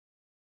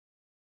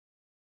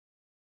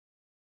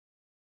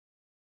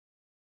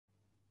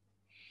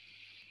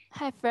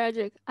Hi,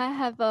 Frederick. I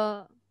have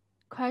a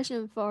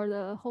question for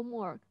the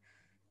homework.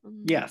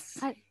 Yes.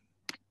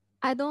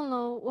 I don't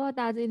know what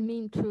does it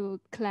mean to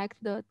collect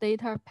the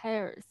data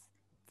pairs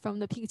from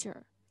the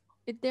picture.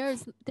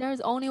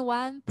 There's only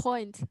one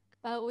point,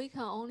 but we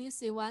can only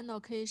see one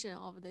location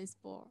of this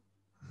ball.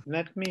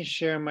 Let me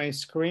share my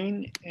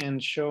screen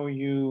and show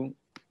you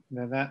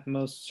that that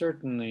most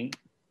certainly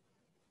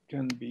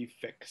can be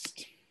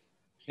fixed.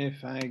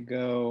 If I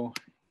go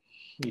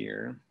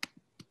here,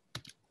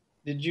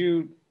 did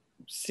you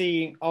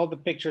see all the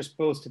pictures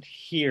posted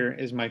here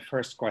is my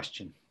first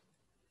question.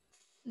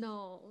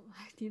 No,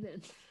 I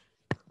didn't.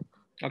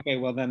 Okay,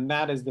 well then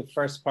that is the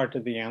first part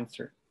of the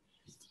answer.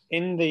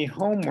 In the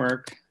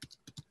homework,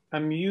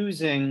 I'm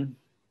using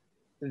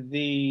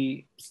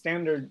the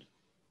standard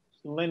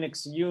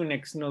Linux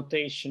Unix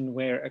notation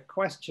where a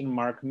question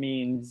mark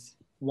means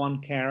one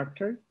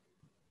character.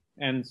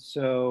 And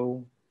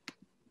so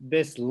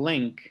this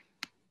link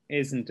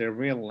isn't a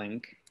real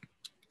link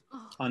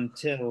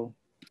until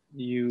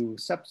you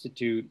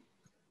substitute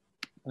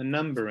a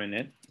number in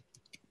it,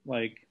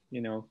 like,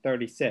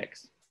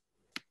 36,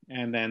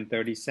 and then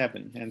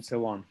 37, and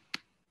so on.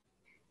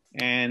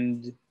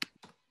 And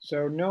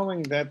so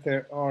knowing that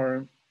there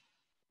are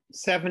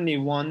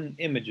 71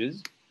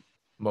 images.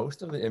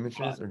 Most of the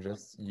images are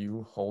just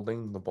you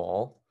holding the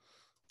ball.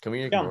 Can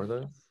we ignore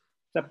those?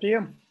 It's up to you.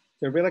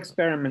 It's a real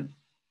experiment.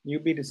 You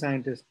be the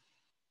scientist.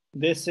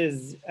 This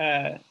is,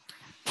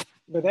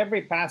 with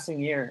every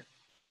passing year,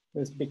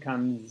 this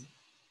becomes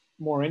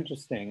more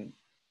interesting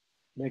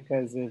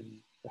because of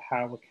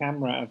how a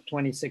camera of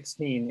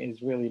 2016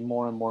 is really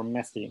more and more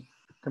messy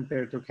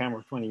compared to a camera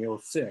of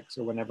 2006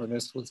 or whenever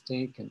this was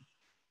taken.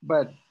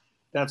 But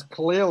that's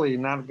clearly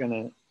not going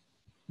to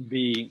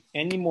be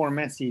any more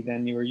messy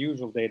than your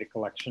usual data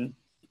collection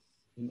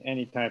in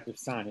any type of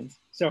science.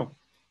 So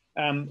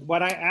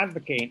what I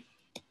advocate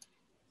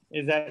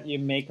is that you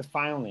make a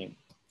file name.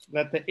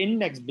 Let the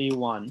index be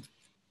 1,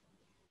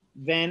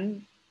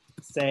 then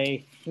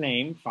say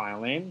name,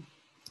 file name,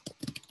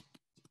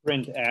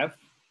 printf.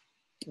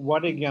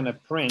 What are you gonna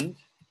print?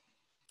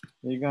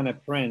 You're gonna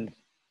print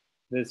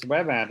this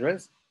web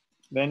address,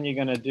 then you're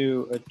gonna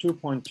do a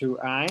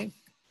 2.2i,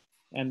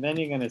 and then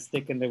you're gonna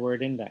stick in the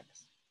word index.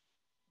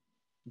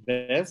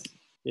 This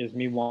gives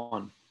me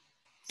 1.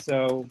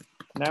 So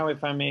now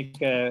if I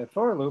make a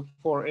for loop,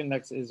 for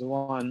index is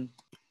 1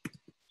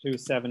 to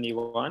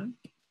 71,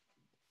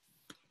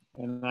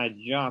 and I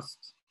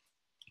just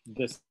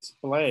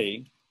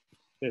display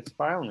this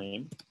file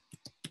name,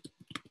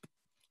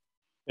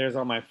 there's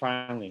all my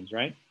file names,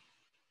 right?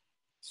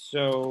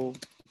 So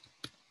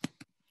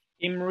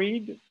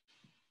imread,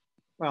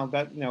 well,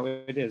 no,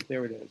 it is,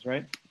 there it is,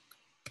 right?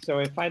 So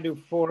if I do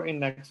for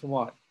index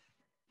what?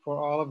 For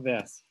all of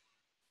this,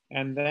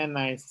 and then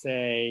I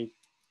say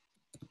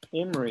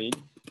imread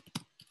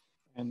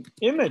and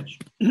image,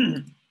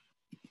 and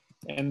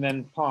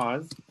then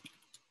pause,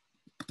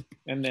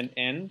 and then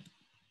end.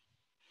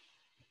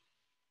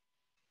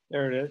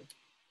 There it is,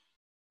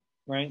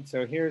 right?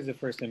 So here's the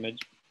first image.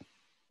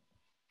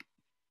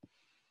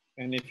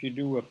 And if you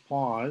do a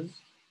pause,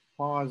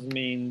 pause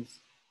means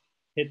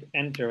hit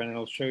enter and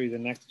it'll show you the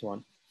next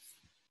one.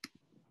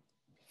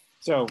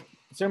 So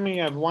assuming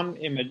you have one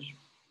image,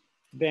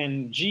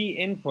 then G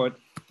input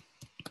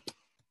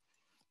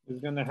is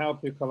going to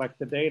help you collect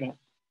the data.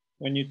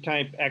 When you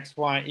type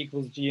XY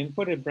equals G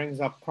input, it brings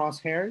up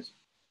crosshairs.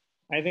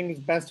 I think it's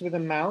best with a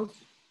mouse,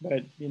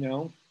 but you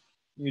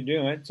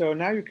do it. So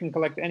now you can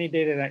collect any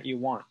data that you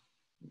want.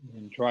 You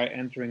can try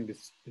entering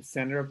the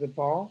center of the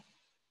ball.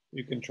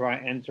 You can try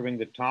entering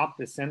the top,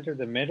 the center,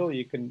 the middle.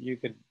 You could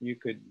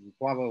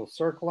plot a little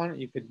circle on it.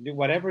 You could do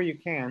whatever you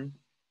can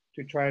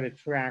to try to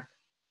track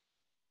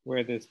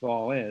where this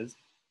ball is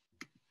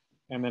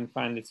and then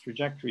find its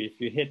trajectory. If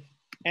you hit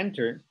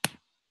enter,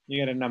 you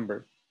get a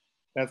number.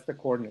 That's the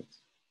coordinates,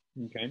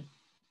 okay?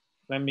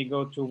 Let me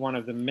go to one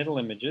of the middle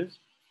images.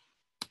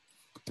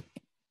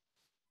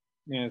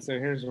 Yeah, so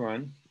here's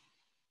one.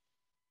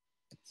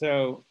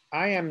 So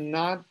I am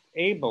not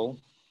able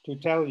to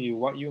tell you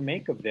what you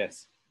make of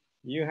this.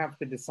 You have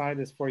to decide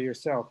this for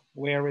yourself.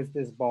 Where is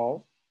this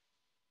ball?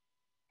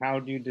 How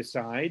do you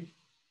decide?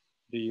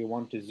 Do you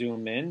want to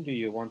zoom in? Do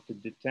you want to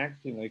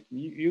detect?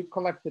 You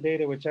collect the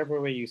data whichever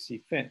way you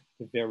see fit.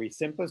 The very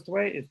simplest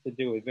way is to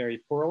do it very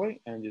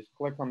poorly and just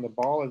click on the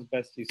ball as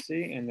best you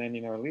see. And then,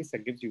 at least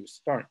that gives you a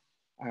start.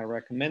 I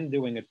recommend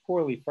doing it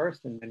poorly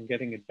first and then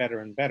getting it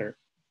better and better.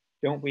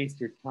 Don't waste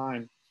your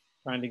time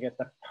trying to get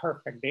the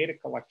perfect data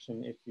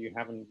collection if you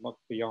haven't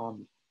looked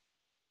beyond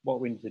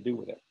what we need to do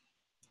with it.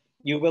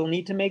 You will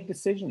need to make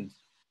decisions.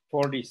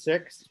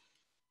 46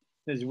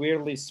 is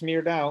weirdly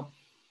smeared out.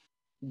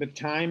 The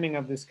timing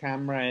of this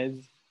camera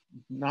is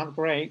not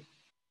great.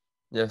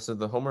 Yeah, so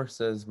the homework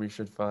says we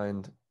should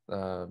find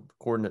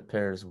coordinate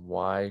pairs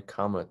y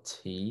comma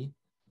t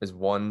is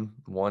one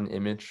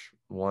image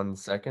 1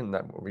 second.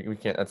 That we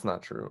can't, that's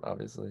not true,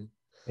 obviously.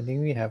 I think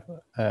we have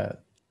the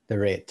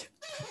rate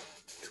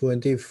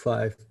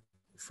 25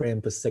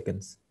 frames per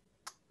second.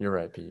 You're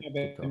right, Pete.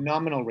 The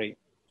nominal rate.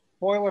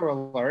 Spoiler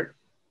alert,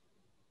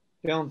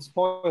 Don't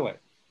spoil it,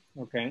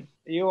 okay?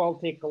 You all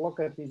take a look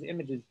at these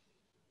images.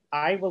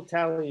 I will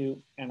tell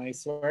you, and I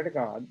swear to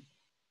God,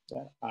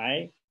 that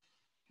I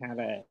had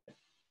a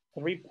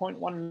 3.1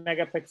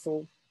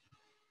 megapixel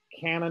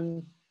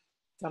Canon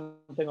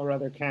something or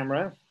other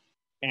camera,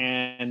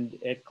 and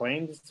it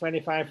claims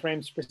 25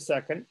 frames per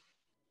second.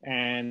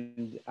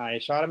 And I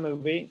shot a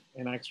movie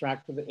and I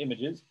extracted the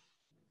images.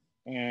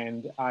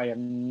 And I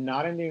am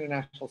not in the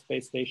International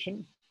Space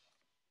Station.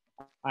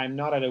 I'm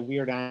not at a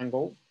weird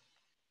angle.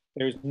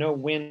 There's no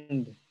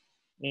wind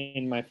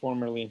in my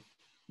formerly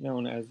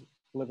known as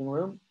living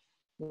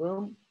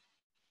room.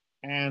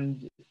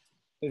 And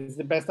this is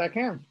the best I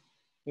can.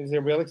 This is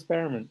a real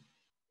experiment.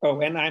 Oh,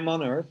 and I'm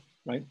on Earth,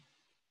 right?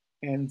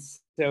 And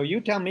so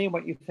you tell me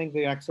what you think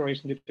the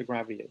acceleration due to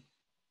gravity is.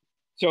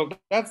 So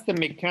that's the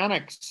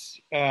mechanics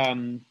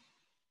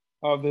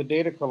of the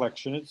data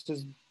collection. It's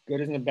as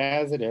good and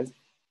bad as it is.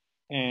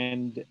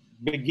 And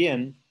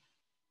begin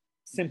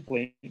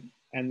simply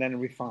and then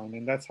refine.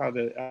 And that's how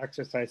the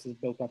exercise is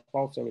built up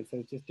also. It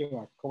says just do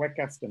a quick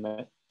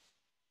estimate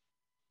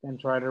and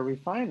try to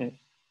refine it.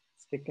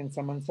 Stick in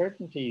some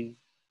uncertainties.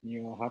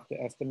 You'll have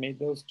to estimate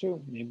those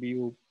too. Maybe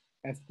you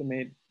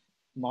estimate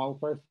model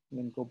first and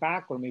then go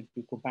back, or maybe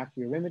you go back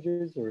to your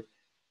images, or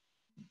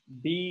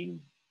be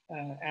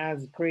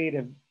as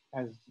creative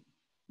as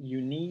you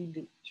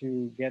need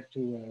to get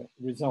to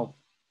a result.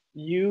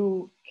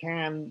 You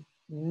can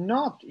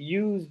not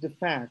use the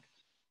fact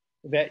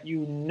that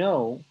you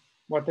know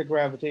what the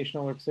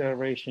gravitational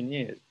acceleration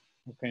is,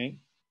 okay?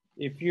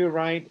 If you're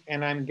right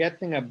and I'm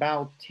getting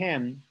about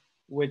 10,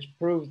 which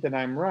proves that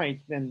I'm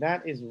right, then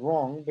that is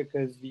wrong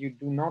because you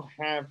do not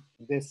have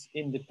this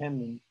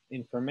independent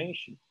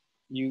information.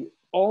 You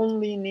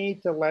only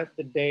need to let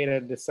the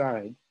data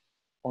decide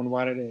on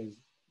what it is.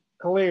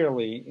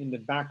 Clearly, in the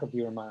back of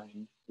your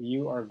mind,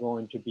 you are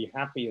going to be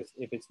happiest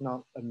if it's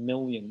not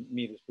 1,000,000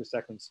 meters per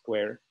second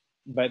square,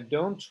 but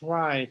don't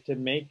try to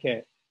make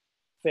it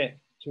fit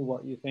to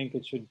what you think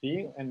it should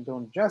be, and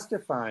don't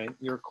justify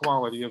your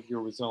quality of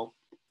your result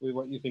with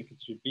what you think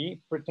it should be.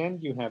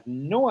 Pretend you have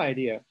no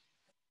idea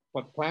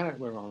what planet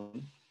we're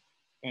on,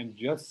 and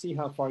just see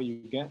how far you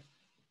get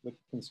with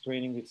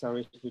constraining the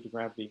acceleration due to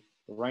gravity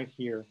right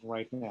here,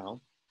 right now.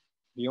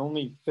 The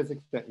only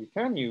physics that you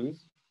can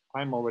use,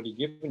 I'm already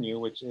giving you,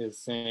 which is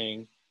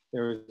saying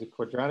there is a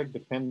quadratic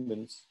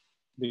dependence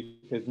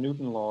because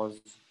Newton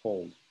laws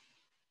hold.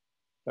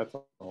 That's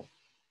all.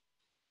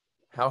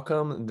 How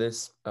come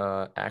this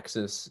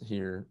axis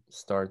here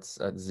starts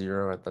at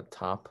 0 at the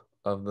top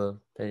of the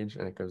page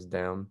and it goes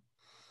down?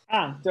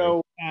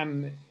 So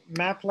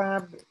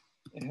MATLAB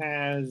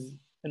has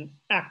an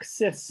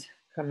axis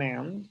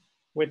command,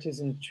 which is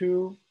in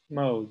 2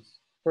 modes.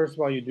 First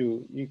of all,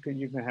 you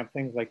can have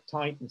things like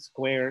tight and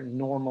square,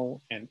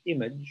 normal, and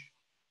image.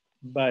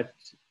 But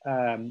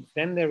then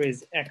there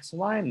is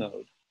XY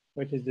mode,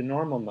 which is the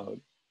normal mode.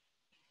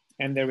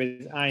 And there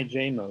is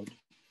IJ mode.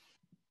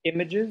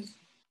 Images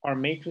are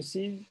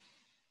matrices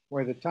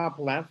where the top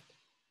left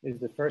is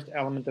the first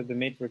element of the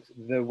matrix,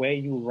 the way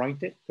you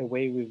write it, the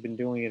way we've been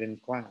doing it in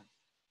class.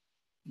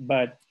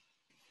 But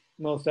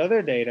most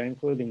other data,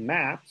 including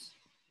maps,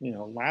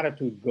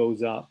 latitude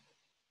goes up.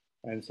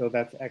 And so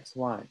that's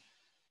XY.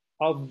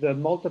 Of the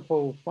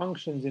multiple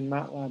functions in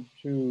MATLAB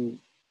to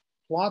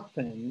plot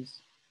things,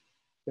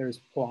 there's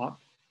plot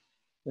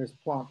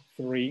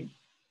 3,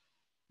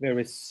 there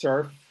is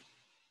surf,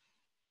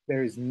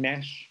 there is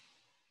mesh,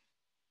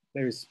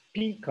 there's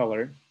P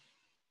color,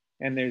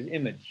 and there's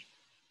image.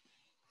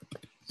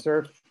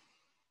 Surf,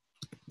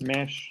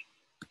 mesh,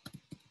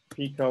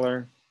 P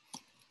color,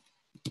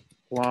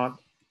 plot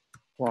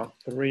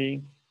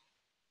 3,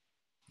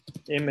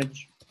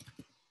 image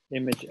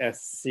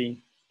SC,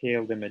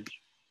 scaled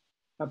image.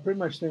 I pretty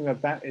much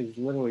think that is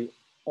literally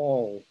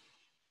all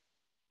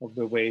of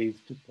the ways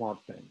to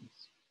plot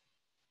things.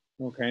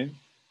 Okay,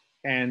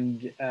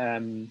 and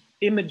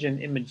image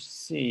and image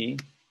C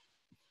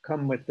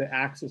come with the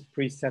axis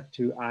preset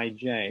to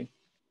IJ,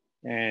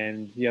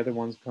 and the other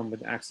ones come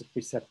with axis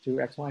preset to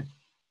XY.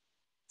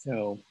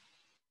 So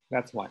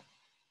that's why.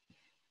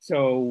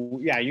 So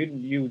yeah,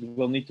 you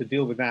will need to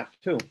deal with that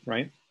too,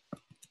 right? I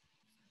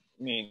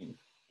mean,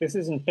 this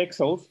isn't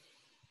pixels.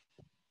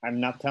 I'm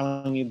not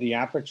telling you the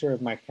aperture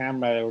of my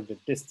camera or the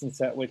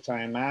distance at which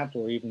I am at,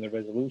 or even the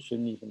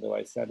resolution, even though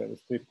I said it was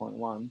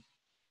 3.1.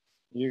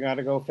 You got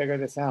to go figure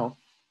this out.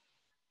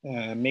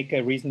 Make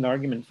a reasoned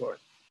argument for it.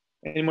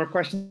 Any more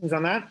questions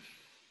on that?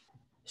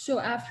 So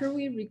after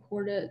we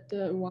recorded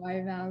the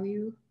Y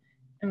value,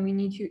 and we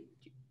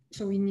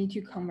need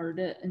to convert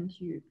it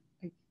into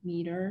like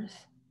meters.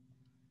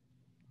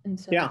 And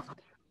so yeah.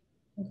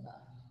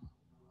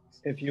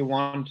 If you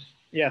want,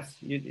 yes,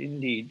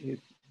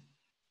 indeed.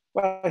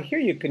 Well, here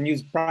you can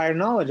use prior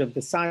knowledge of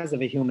the size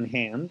of a human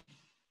hand,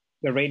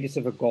 the radius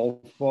of a golf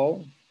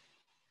ball.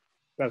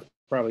 That's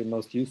probably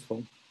most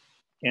useful.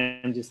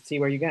 And just see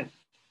where you get.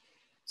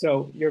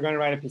 So you're going to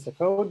write a piece of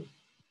code.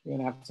 You're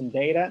going to have some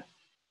data.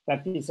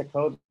 That piece of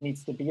code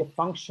needs to be a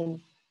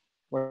function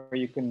where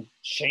you can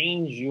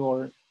change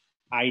your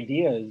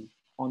ideas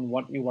on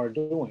what you are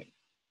doing.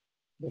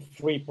 The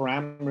free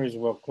parameters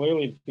will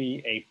clearly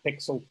be a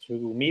pixel to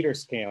meter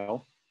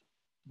scale.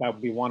 That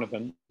would be one of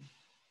them.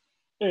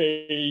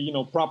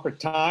 A proper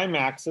time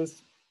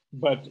axis,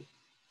 but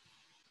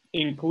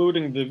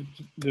including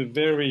the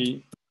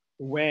very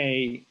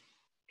way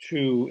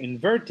to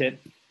invert it.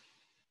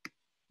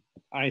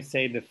 I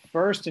say the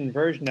first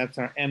inversion, that's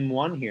our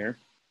M1 here.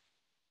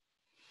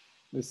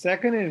 The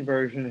second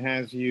inversion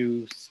has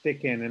you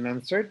stick in an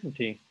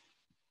uncertainty.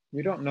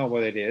 You don't know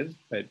what it is,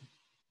 but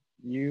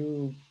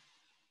you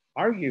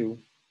argue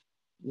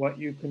what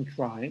you can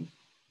try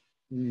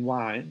and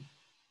why.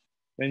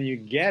 Then you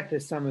get the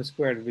sum of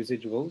squared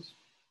residuals.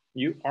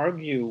 You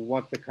argue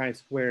what the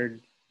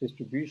chi-squared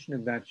distribution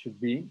of that should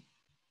be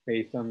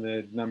based on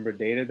the number of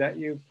data that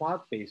you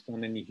plot, based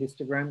on any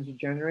histograms you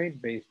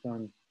generate, based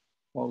on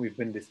what we've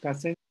been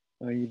discussing.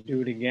 You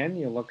do it again,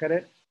 you look at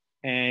it,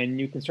 and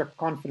you construct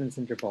confidence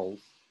intervals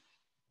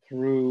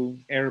through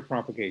error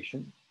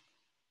propagation.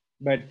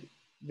 But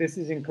this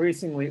is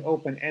increasingly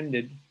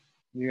open-ended.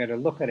 You got to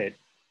look at it,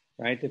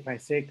 right? If I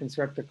say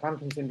construct a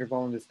confidence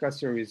interval and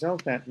discuss your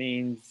result, that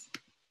means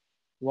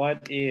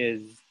what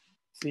is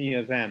C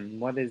of M?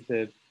 What is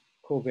the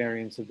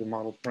covariance of the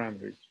model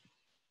parameters,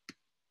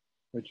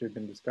 which we've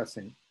been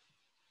discussing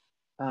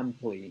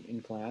amply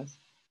in class.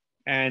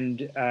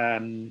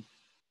 And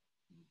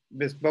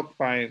this book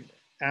by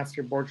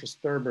Astor Borges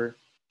Thurber,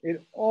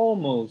 it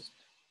almost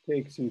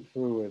takes you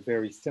through a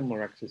very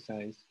similar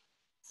exercise.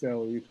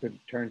 So you could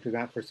turn to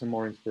that for some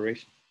more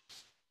inspiration.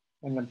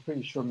 And I'm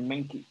pretty sure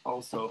Menke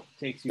also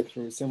takes you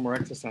through a similar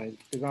exercise,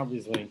 because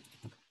obviously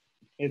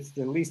it's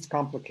the least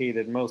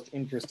complicated, most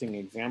interesting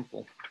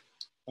example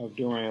of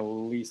doing a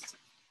least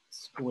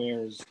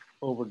squares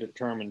over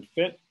determined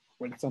fit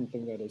with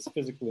something that is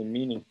physically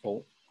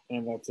meaningful,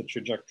 and that's a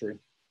trajectory.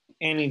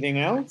 Anything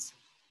else?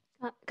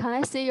 Can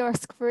I see your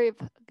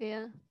script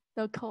again?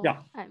 The code. Yeah.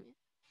 I mean.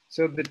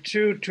 So the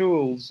two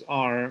tools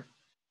are,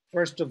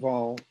 first of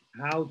all,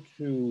 how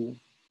to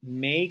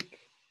make,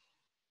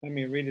 let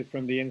me read it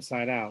from the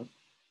inside out.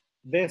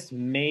 This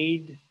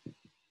made,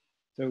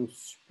 so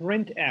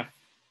sprintf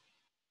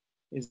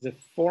is the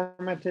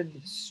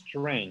formatted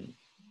string.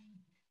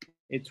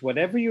 It's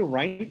whatever you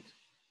write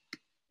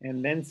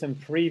and then some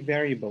free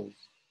variables.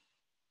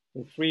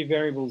 The free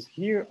variables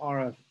here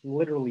are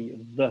literally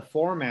the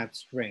format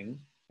string,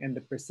 and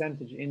the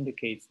percentage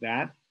indicates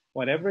that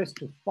whatever is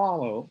to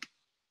follow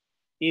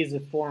is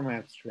a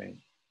format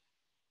string,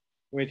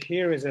 which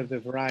here is of the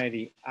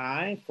variety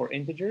I for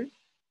integers,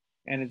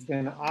 and it's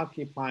going to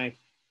occupy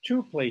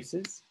 2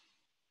 places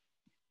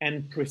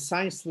and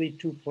precisely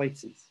 2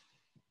 places,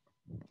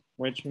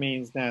 which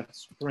means that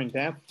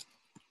sprintf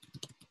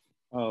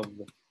of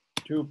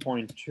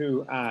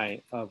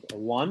 2.2i of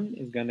 1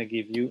 is going to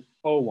give you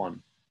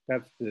 01.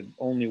 That's the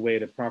only way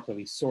to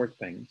properly sort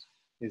things,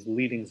 is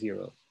leading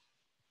zeros.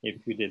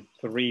 If you did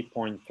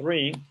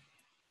 3.3,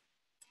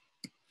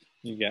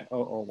 you get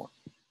 001.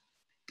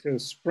 So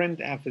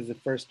sprintf is the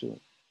first tool.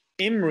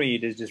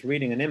 Imread is just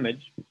reading an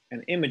image,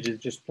 and image is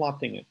just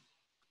plotting it.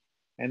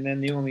 And then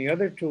the only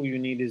other tool you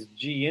need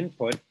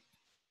isginput,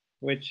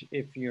 which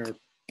if you're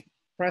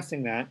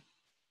pressing that,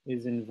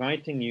 is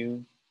inviting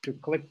you to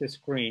click the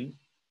screen.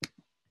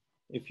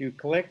 If you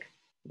click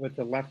with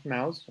the left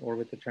mouse or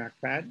with the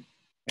trackpad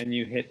and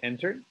you hit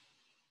enter,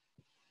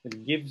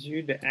 it gives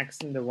you the X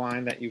and the Y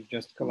that you've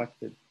just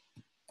collected.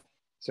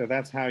 So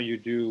that's how you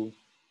do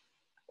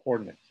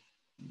coordinates.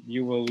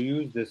 You will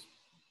use this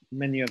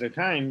many other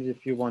times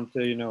if you want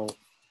to,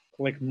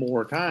 click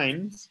more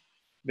times.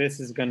 This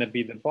is going to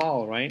be the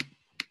ball, right?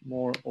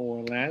 More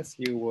or less,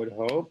 you would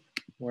hope,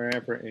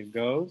 wherever it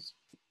goes.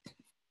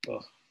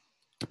 Ugh.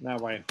 Now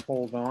I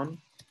hold on,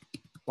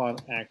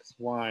 plot X,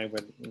 Y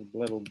with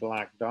little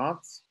black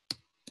dots.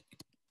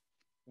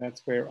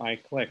 That's where I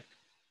clicked.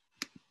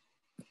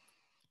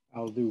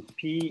 I'll do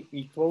P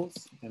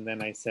equals, and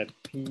then I set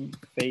P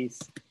face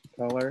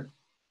color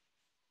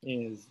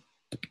is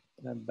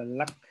the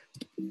black,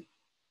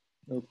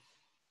 oops,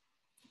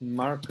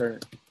 marker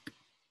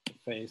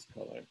face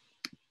color.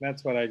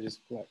 That's what I just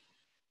clicked.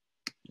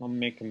 I'll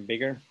make them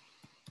bigger.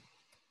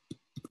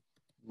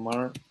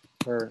 Marker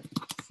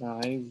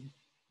size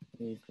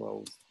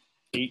equals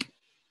 8.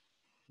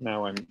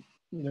 Now I'm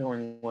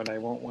doing what I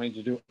won't want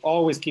you to do.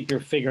 Always keep your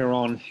figure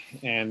on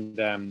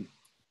and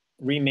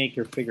remake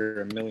your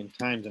figure a million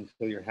times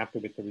until you're happy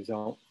with the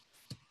result.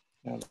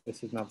 Now,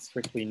 this is not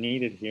strictly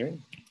needed here,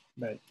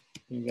 but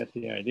you get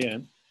the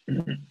idea.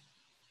 You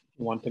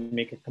want to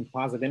make a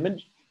composite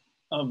image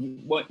of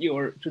what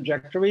your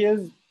trajectory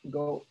is,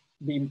 go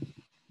be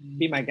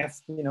my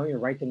guest. You're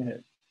writing a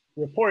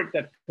report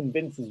that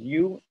convinces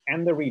you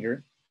and the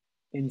reader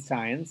in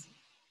science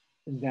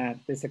that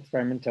this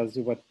experiment tells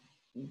you what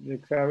the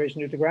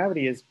acceleration due to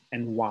gravity is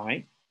and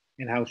why,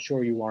 and how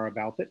sure you are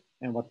about it,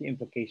 and what the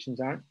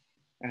implications are,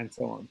 and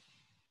so on.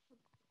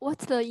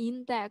 What's the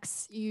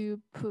index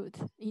you put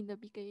in the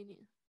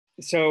beginning?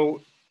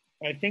 So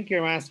I think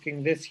you're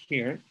asking this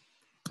here.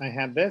 I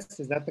have this.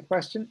 Is that the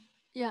question?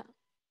 Yeah.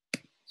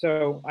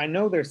 So I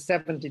know there's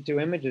 72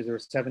 images or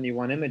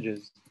 71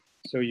 images.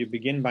 So you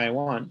begin by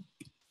 1.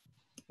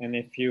 And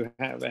if you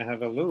have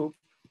a loop,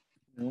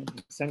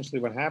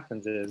 essentially what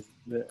happens is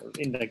the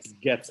index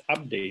gets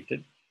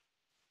updated.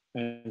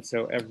 And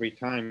so every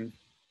time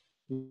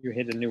you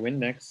hit a new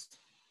index,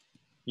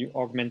 you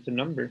augment the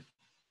number.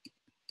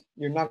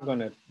 You're not going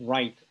to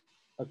write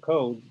a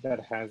code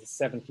that has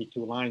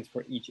 72 lines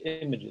for each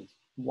images,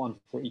 1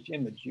 for each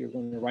image. You're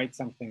going to write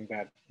something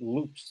that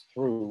loops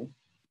through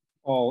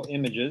all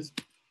images,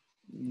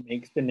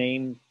 makes the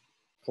name,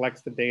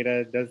 collects the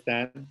data, does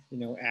that,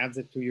 adds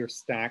it to your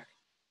stack,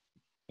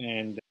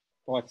 and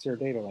collects your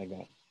data like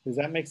that. Does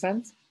that make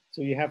sense?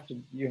 So you have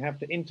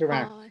to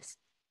interact,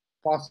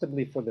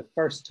 possibly for the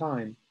first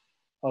time,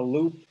 a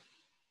loop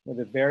with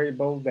a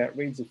variable that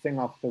reads a thing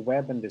off the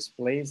web and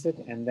displays it,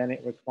 and then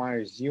it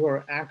requires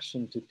your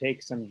action to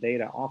take some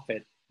data off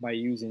it by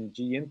using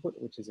G input,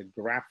 which is a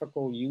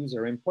graphical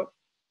user input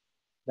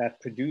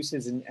that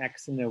produces an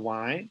X and a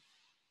Y.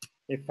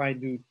 If I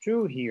do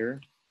true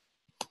here,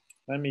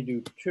 let me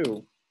do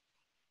 2.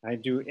 I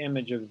do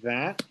image of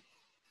that.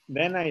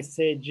 Then I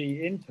say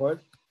G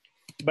input.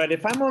 But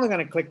if I'm only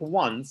going to click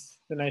once,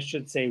 then I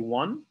should say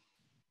 1.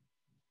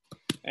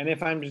 And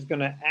if I'm just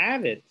going to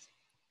add it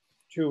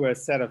to a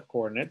set of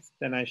coordinates,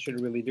 then I should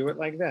really do it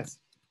like this.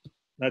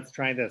 Let's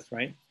try this,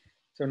 right?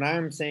 So now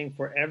I'm saying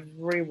for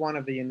every one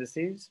of the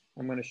indices,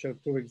 I'm going to show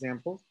 2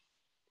 examples.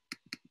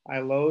 I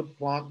load,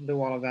 plot,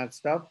 do all of that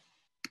stuff.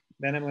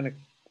 Then I'm going to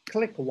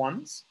click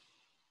once,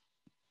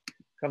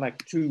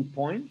 collect 2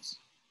 points,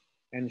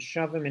 and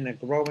shove them in a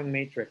growing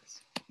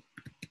matrix.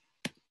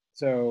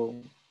 So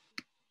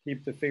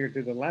keep the figure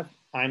to the left.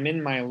 I'm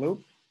in my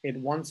loop. It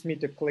wants me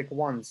to click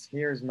once.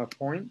 Here's my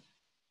point.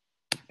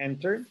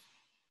 Enter.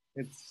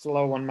 It's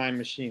slow on my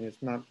machine.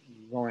 It's not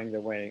going the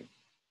way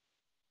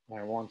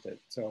I want it.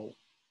 So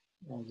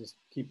I'll just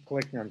keep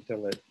clicking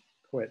until it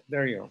quit.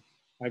 There you go.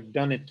 I've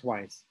done it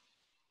twice.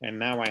 And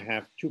now I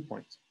have 2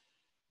 points.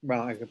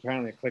 Well, I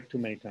apparently clicked too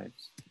many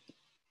times.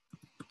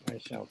 I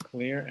shall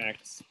clear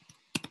X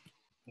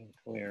and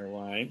clear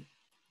Y.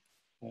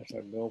 I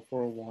shall go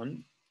for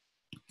 1.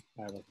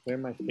 I will clear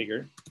my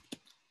figure.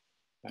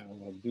 I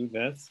will do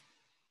this.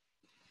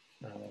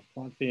 I will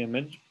plot the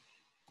image.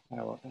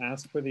 I will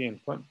ask for the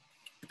input.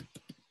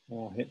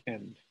 I'll hit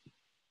end.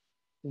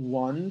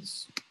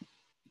 Once,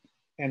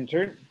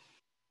 enter.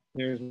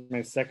 Here's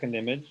my second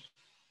image.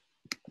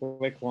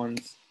 Click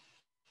once,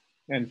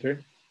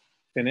 enter.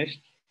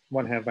 Finished.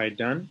 What have I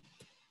done?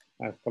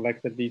 I've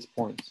collected these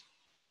points.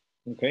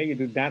 Okay, you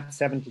do that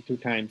 72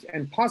 times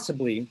and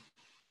possibly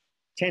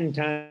 10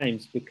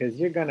 times, because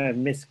you're gonna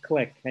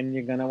misclick and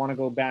you're gonna want to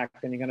go back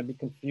and you're gonna be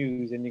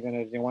confused and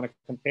you want to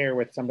compare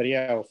with somebody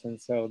else. And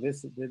so there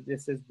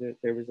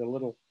is a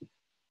little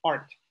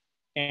art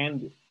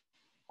and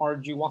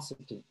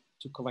arduosity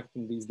to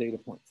collecting these data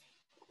points,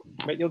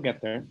 but you'll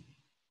get there.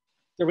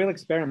 It's a real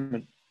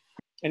experiment.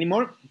 Any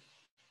more?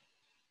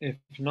 If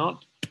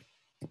not,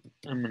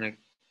 I'm gonna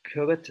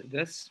kill it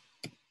this,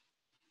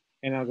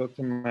 and I'll go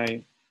to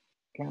my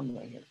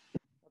camera here.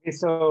 Okay,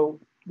 so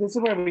this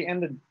is where we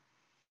ended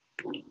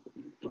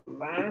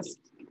last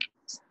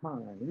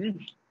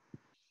time,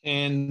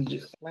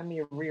 and let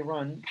me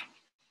rerun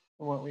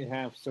what we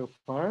have so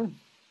far,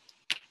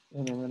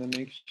 and I'm going to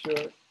make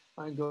sure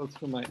I go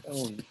through my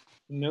own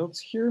notes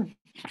here.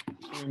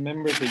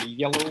 Remember the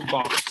yellow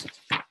box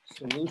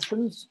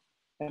solutions.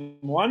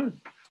 M1,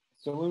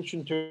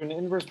 solution to an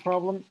inverse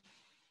problem,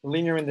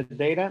 linear in the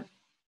data,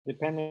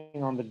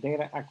 depending on the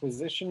data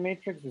acquisition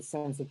matrix, the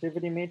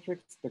sensitivity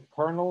matrix, the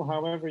kernel,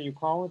 however you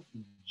call it,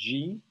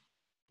 G,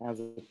 as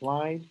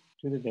applied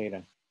to the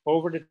data.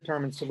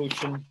 Overdetermined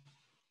solution,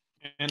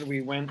 and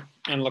we went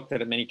and looked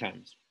at it many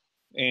times.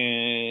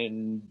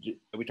 And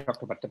we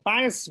talked about the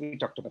bias, we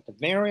talked about the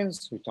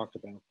variance, we talked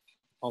about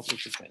all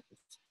sorts of things.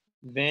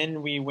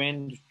 Then we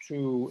went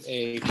to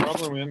a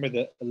problem, remember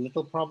the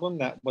little problem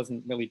that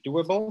wasn't really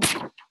doable,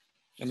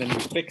 and then we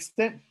fixed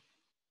it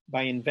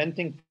by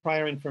inventing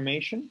prior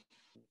information.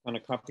 I'm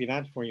going to copy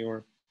that for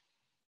your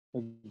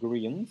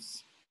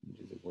agreeance, which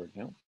is a word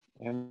now.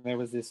 And there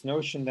was this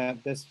notion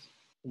that this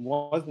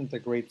wasn't a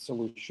great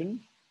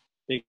solution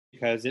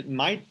because it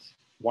might,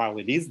 while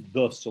it is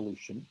the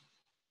solution,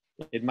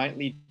 it might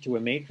lead to a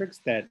matrix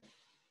that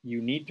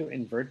you need to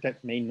invert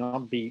that may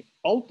not be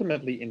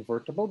ultimately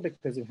invertible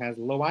because it has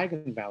low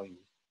eigenvalues.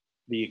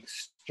 The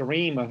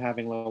extreme of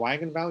having low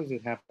eigenvalues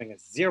is having a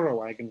 0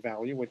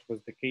 eigenvalue, which was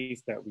the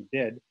case that we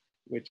did,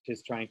 which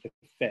is trying to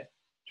fit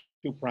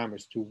 2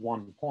 parameters to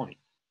 1 point.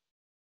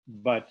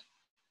 But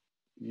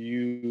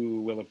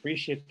you will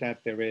appreciate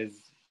that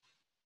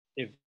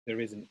if there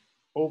is an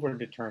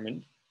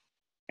overdetermined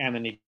and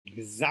an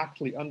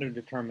exactly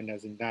underdetermined,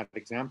 as in that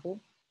example,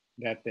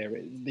 that there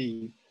is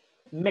the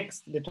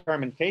mixed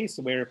determined case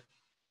where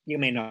you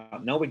may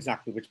not know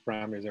exactly which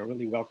parameters are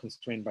really well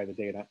constrained by the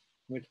data,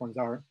 which ones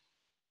are.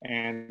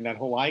 And that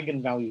whole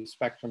eigenvalue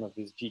spectrum of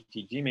this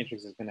GTG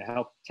matrix is going to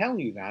help tell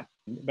you that.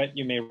 But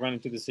you may run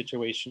into the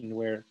situation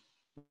where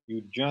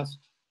you just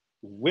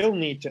will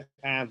need to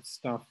add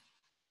stuff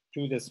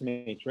to this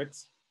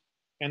matrix.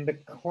 And the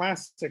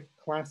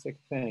classic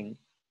thing,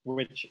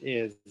 which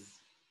is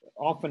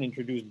often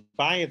introduced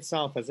by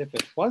itself as if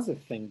it was a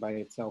thing by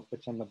itself,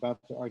 which I'm about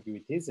to argue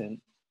it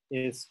isn't,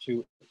 is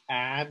to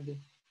add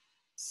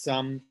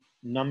some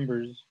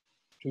numbers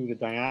to the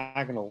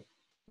diagonal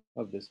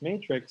of this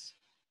matrix.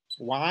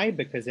 Why?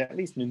 Because at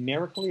least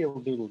numerically it'll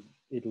do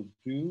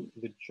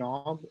the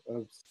job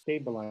of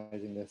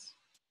stabilizing this.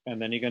 And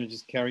then you're going to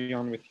just carry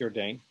on with your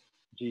day,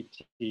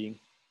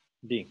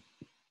 GTD.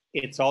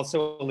 It's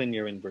also a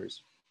linear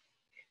inverse.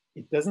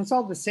 It doesn't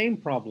solve the same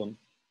problem.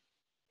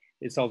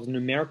 It solves a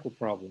numerical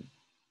problem.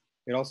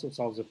 It also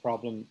solves a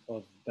problem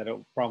of that a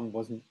problem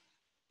wasn't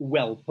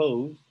well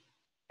posed.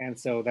 And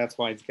so that's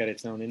why it's getting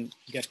its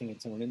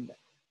own index.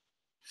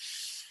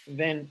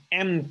 Then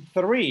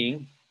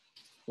M3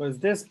 was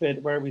this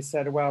bit where we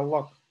said, well,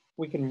 look,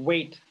 we can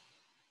weight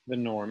the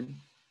norm.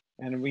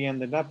 And we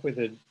ended up with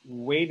a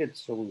weighted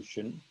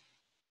solution.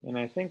 And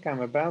I think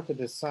I'm about to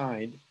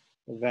decide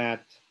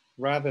that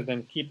rather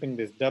than keeping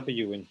this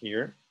W in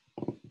here,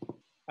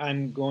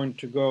 I'm going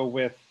to go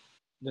with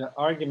the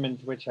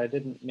argument, which I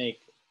didn't make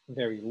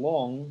very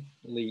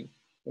longly,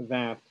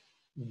 that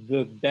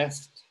the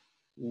best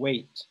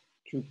weight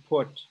to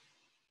put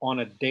on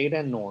a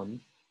data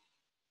norm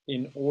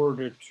in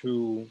order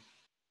to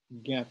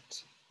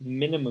get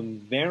minimum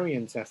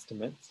variance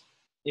estimates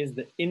is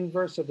the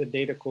inverse of the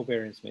data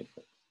covariance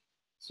matrix.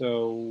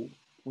 So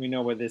we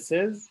know what this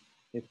is.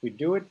 If we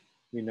do it,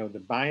 we know the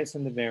bias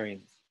and the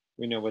variance.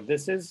 We know what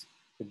this is.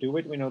 To do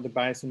it, we know the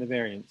bias and the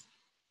variance.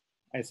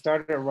 I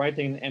started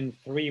writing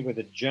M3 with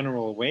a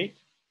general weight.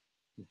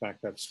 In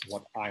fact, that's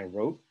what I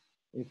wrote.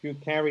 If you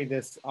carry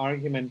this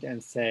argument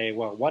and say,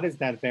 well, what is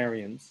that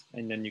variance?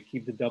 And then you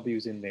keep the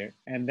W's in there.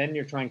 And then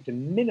you're trying to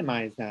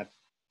minimize that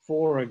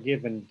for a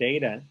given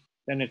data.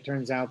 Then it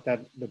turns out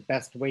that the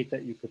best weight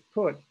that you could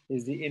put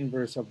is the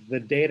inverse of the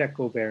data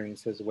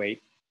covariance's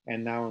weight.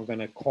 And now I'm going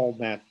to call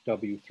that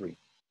W3.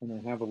 And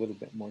I have a little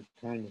bit more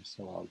time,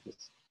 so I'll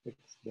just fix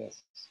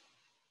this.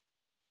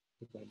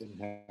 Because I didn't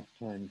have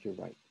time to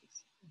write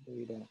this.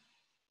 Data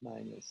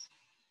minus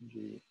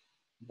G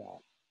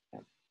dot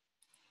M.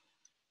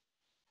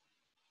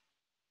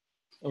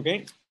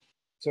 Okay,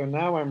 so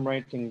now I'm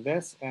writing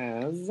this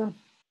as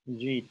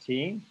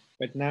GT,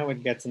 but now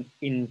it gets an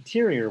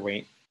interior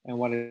weight. And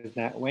what is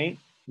that weight?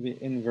 The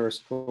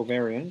inverse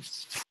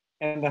covariance.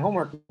 And the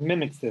homework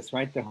mimics this,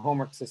 right? The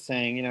homework is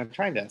saying, you know,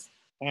 try this.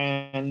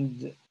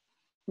 And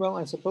well,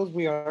 I suppose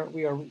we are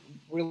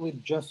really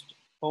just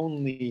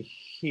only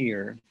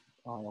here,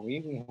 are we?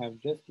 We have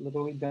just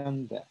literally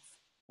done this.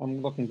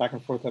 I'm looking back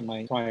and forth at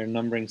my prior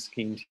numbering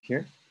schemes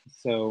here.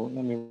 So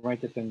let me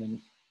write it and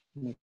then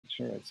make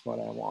sure it's what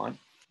I want.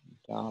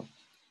 Dot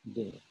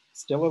D.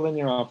 Still a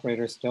linear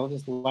operator, still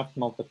just left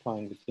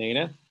multiplying the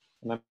data.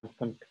 And I'm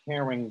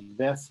comparing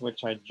this,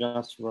 which I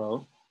just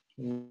wrote,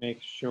 to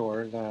make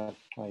sure that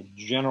my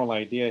general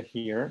idea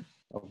here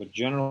of a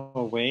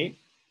general weight,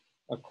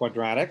 a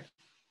quadratic,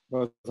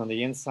 goes on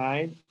the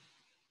inside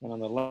and on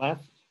the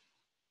left.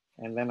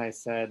 And then I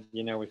said,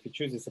 you know, if you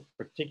choose this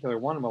particular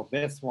one, well,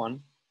 this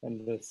one,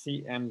 then the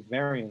CM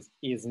variance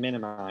is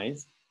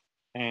minimized.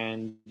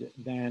 And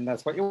then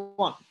that's what you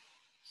want.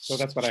 So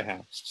that's what I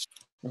have.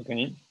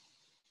 Okay.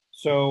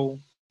 So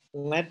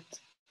let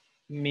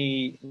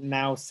me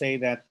now say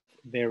that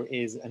there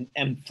is an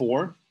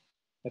M4,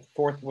 a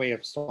fourth way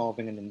of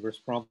solving an inverse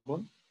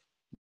problem.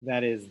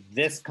 That is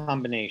this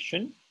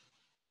combination,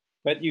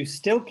 but you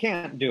still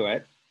can't do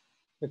it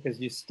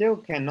because you still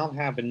cannot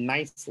have a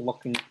nice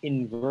looking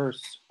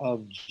inverse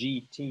of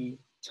GT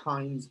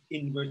times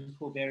inverse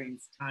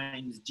covariance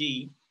times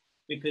G,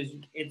 because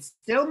it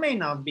still may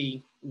not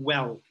be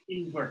well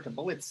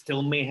invertible. It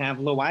still may have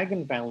low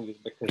eigenvalues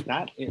because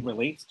it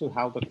relates to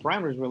how the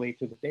parameters relate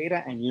to the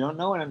data, and you don't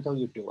know it until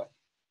you do it.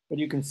 But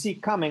you can see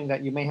coming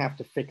that you may have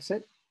to fix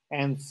it.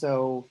 And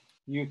so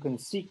you can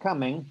see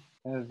coming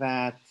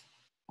that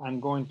I'm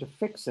going to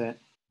fix it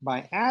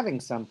by adding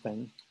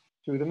something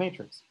to the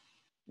matrix.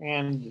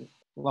 And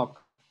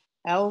look,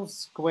 L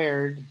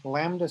squared,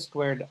 lambda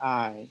squared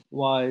I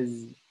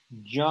was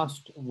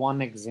just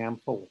one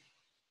example.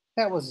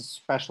 That was a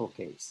special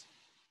case.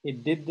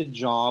 It did the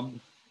job,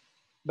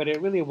 but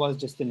it really was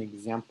just an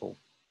example.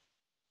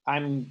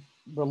 I'm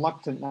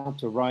reluctant now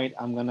to write,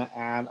 I'm going to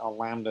add a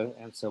lambda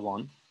and so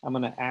on. I'm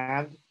going to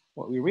add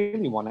what we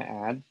really want to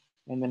add,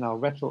 and then I'll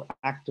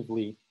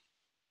retroactively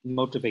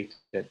motivate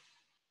it.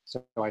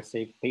 So I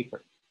save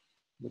paper,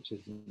 which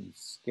is in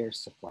scarce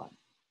supply.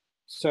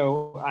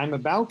 So I'm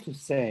about to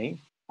say,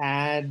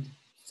 add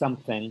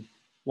something.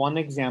 One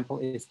example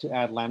is to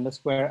add lambda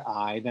square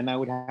I. Then I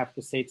would have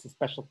to say it's a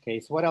special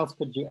case. What else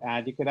could you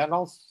add? You could add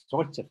all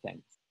sorts of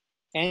things.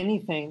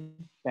 Anything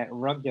that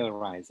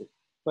regularizes it.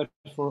 But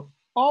for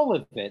all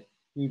of it,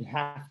 you'd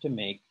have to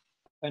make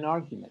an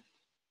argument.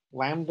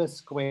 Lambda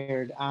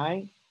squared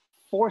I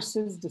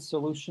forces the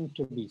solution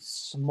to be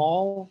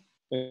small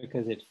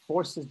because it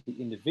forces the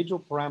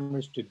individual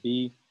parameters to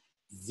be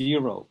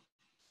zero,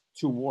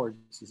 towards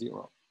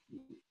zero.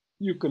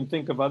 You can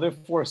think of other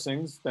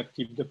forcings that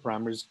keep the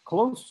parameters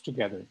close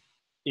together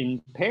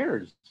in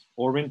pairs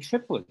or in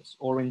triplets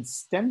or in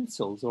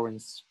stencils or in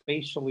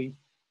spatially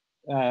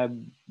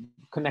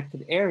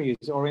connected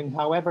areas or in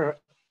however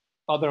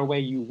other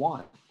way you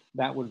want.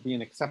 That would be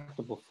an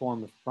acceptable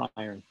form of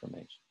prior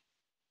information.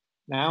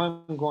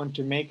 Now I'm going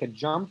to make a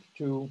jump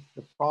to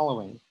the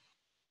following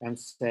and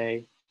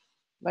say,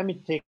 let me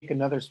take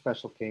another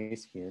special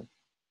case here,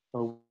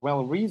 a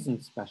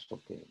well-reasoned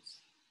special case.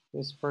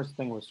 This first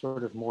thing was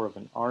sort of more of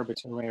an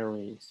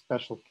arbitrary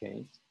special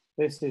case.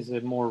 This is a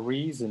more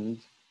reasoned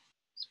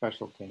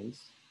special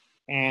case,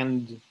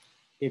 and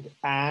it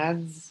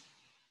adds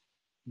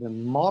the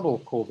model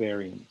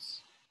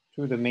covariance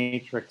to the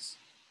matrix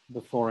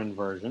before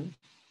inversion,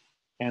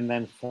 and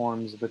then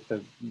forms with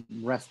the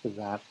rest of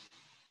that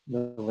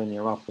the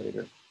linear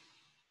operator.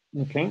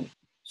 Okay,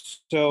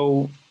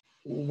 so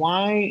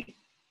why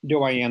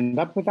do I end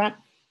up with that?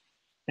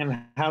 And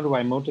how do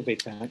I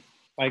motivate that?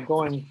 By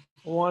going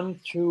 1,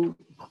 2,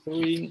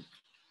 3,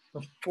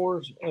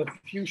 4, a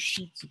few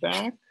sheets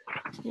back.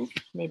 Oops,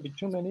 maybe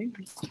too many.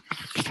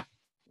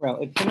 Well,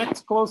 it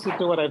connects closely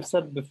to what I've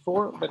said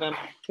before, but I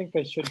think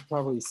I should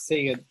probably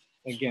say it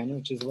again,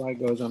 which is why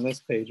it goes on this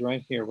page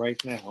right here, right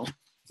now,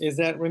 is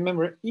that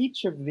remember,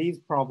 each of these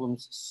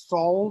problems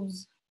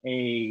solves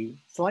a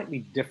slightly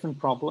different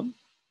problem,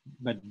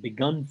 but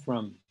begun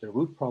from the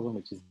root problem,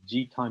 which is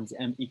G times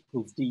M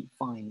equals D,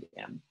 find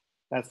M.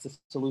 That's the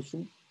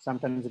solution.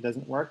 Sometimes it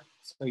doesn't work,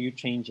 so you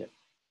change it,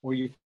 or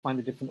you find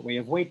a different way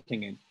of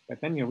weighting it,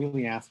 but then you're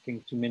really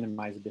asking to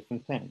minimize a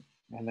different thing.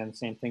 And then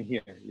same thing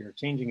here, you're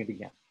changing it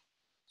again.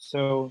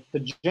 So the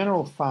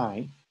general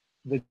phi,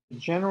 the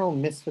general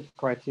misfit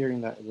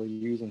criterion that we're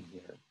using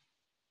here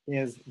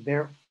is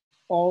there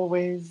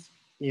always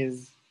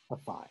is a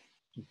phi,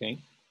 okay?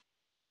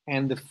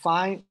 And the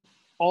phi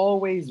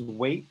always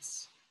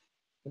weights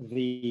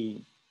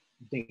the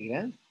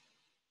data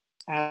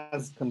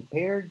as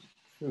compared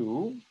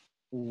to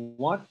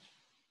what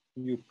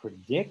you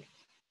predict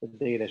the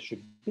data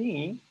should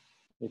be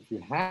if you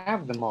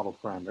have the model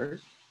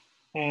parameters,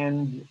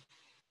 and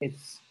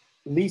it's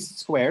least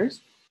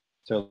squares.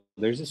 So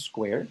there's a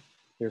square,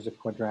 there's a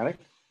quadratic,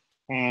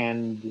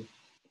 and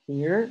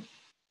here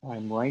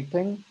I'm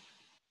writing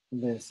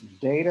this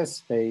data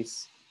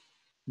space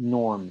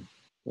norm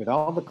with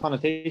all the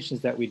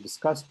connotations that we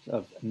discussed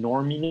of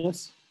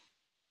norminess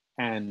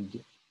and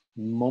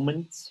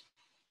moments,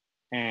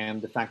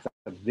 and the fact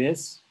that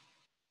this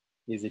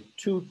is a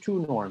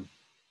 2-2 norm.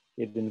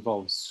 It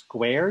involves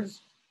squares,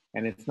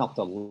 and it's not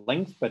the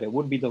length, but it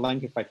would be the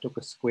length if I took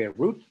a square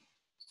root.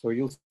 So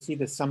you'll see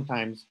this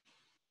sometimes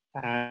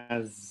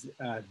as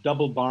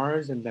double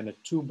bars and then a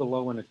 2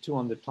 below and a 2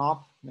 on the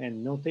top,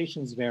 and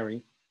notations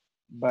vary.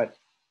 But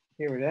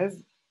here it is,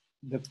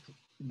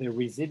 the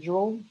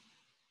residual,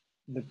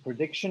 the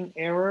prediction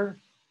error,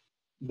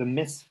 the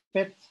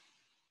misfit,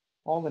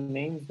 all the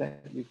names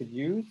that you could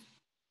use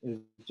is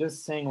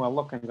just saying, well,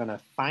 look, I'm going to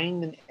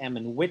find an M,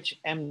 and which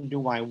M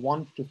do I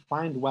want to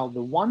find? Well,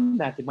 the one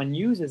that when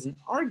used as an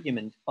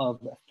argument of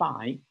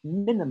phi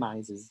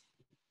minimizes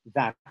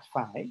that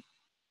phi.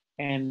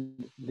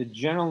 And the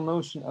general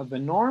notion of the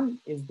norm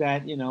is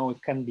that, you know,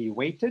 it can be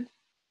weighted.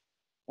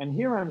 And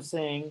here I'm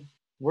saying,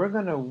 we're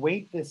going to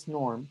weight this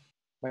norm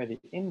by the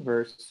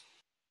inverse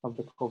of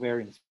the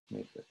covariance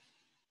matrix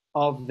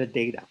of the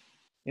data.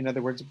 In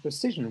other words, the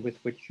precision with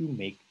which you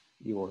make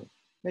your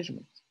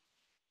measurements.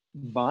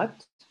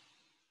 But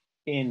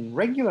in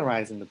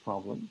regularizing the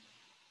problem,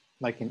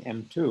 like in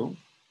M2,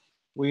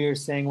 we are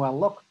saying, well,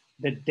 look,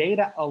 the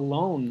data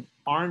alone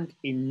aren't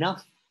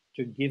enough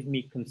to give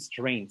me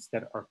constraints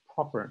that are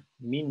proper,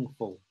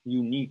 meaningful,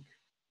 unique,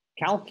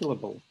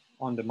 calculable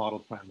on the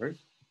model parameters.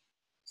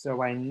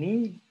 So I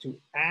need to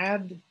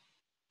add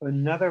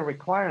another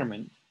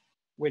requirement,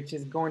 which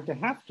is going to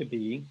have to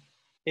be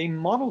a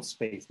model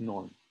space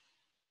norm.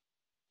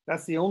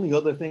 That's the only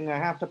other thing I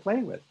have to play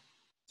with.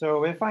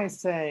 So if I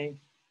say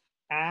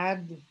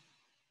add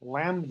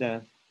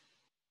lambda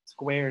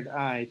squared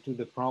I to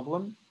the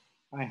problem,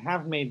 I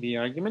have made the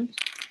argument.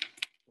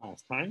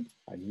 Last time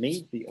I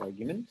made the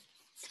argument,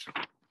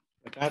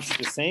 but that's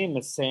the same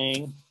as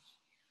saying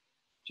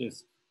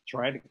just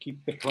try to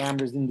keep the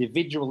parameters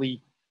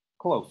individually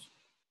close.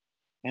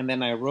 And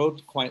then I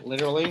wrote quite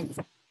literally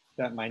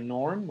that my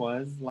norm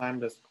was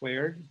lambda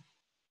squared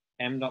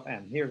m dot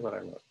n. Here's what I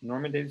wrote.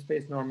 Norm in data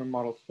space, norm in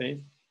model space.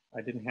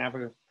 I didn't have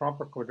a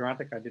proper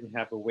quadratic. I didn't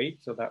have a weight,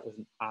 so that was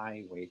an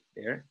I weight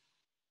there.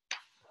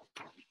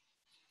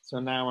 So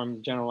now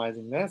I'm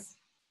generalizing this,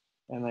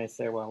 and I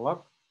say, well,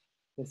 look,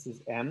 this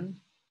is m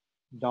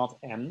dot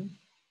m,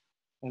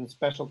 and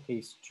special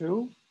case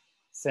 2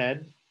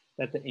 said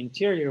that the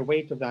interior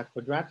weight of that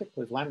quadratic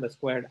was lambda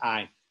squared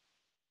I.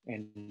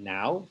 And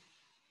now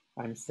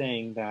I'm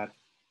saying that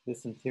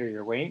this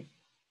interior weight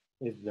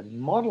is the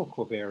model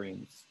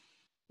covariance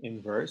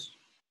inverse,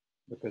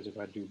 because if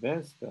I do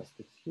this, that's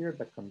this here,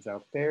 that comes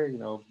out there, you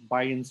know,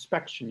 by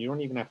inspection, you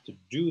don't even have to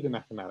do the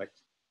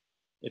mathematics.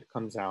 It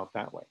comes out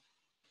that way.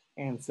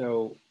 And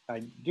so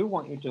I do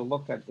want you to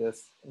look at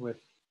this with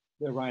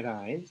the right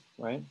eyes,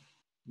 right?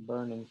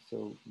 Burning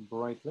so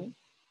brightly.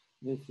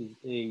 This is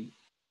a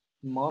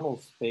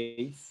model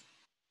space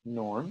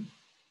norm.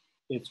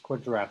 It's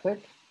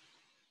quadratic,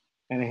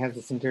 and it has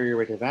this interior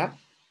way to that.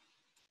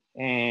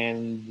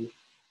 And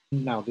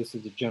now this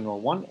is the general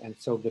one. And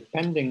so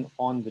depending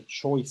on the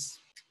choice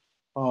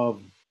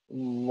of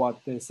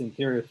what this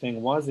interior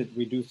thing was, it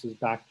reduces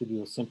back to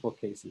those simple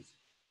cases.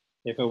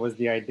 If it was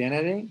the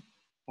identity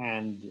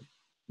and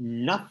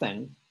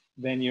nothing,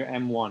 then you're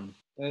M1.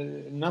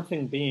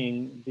 Nothing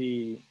being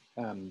the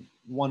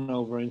 1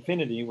 over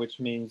infinity, which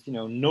means, you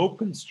know, no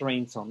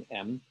constraints on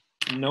M,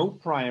 no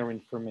prior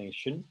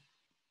information,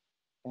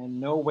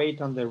 and no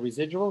weight on the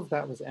residuals.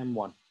 That was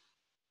M1.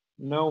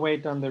 No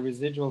weight on the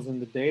residuals in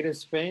the data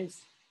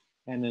space,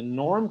 and a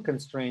norm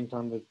constraint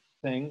on the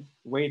thing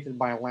weighted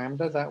by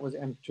lambda. That was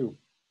M2.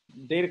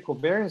 Data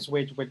covariance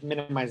weight, which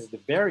minimizes the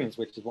variance,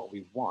 which is what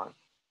we want.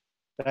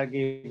 That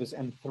gave us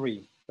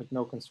M3, but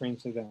no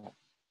constraints to that.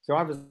 So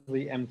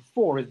obviously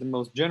M4 is the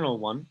most general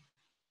one,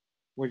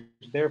 which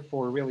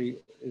therefore really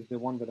is the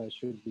one that I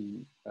should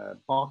be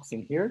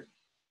boxing here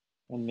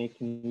and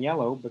making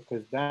yellow,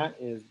 because that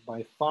is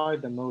by far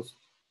the most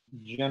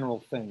general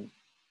thing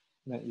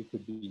that you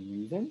could be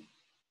using.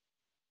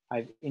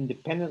 I've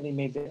independently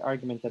made the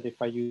argument that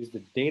if I use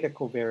the data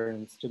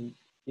covariance to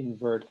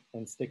invert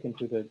and stick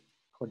into the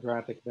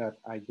quadratic, that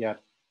I get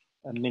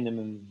a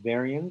minimum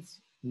variance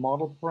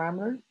model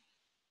parameter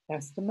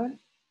estimate.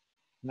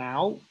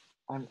 Now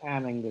I'm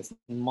adding this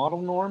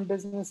model norm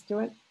business to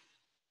it.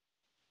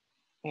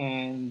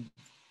 And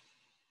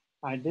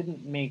I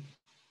didn't make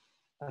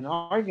an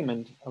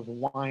argument of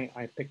why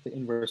I picked the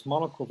inverse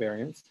model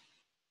covariance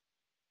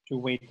to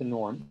weight the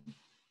norm,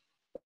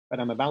 but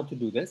I'm about to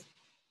do this.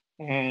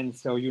 And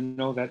so you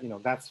know that,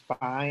 that's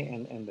phi,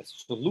 and the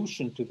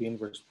solution to the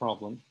inverse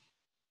problem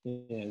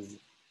is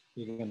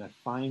you're going to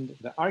find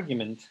the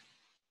argument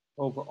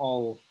over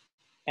all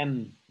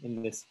M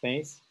in this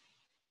space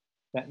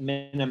that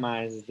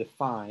minimizes the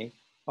phi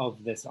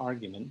of this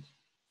argument.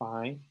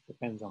 Phi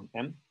depends on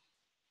M.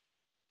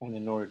 And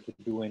in order to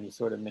do any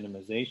sort of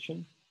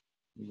minimization,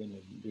 you're going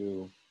to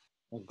do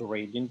a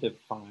gradient of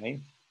phi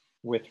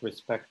with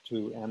respect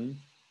to M,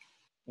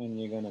 and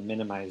you're going to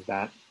minimize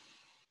that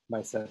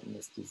by setting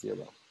this to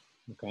 0,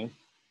 okay?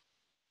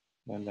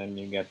 And then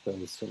you get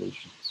those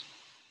solutions.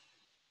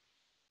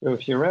 So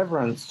if you're ever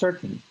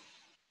uncertain,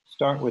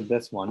 start with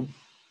this one,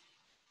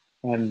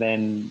 and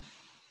then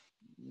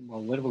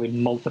we'll literally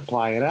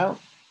multiply it out.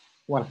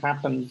 What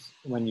happens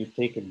when you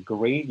take a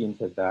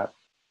gradient of that?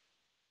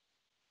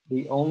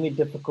 The only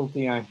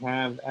difficulty I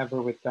have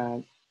ever with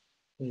that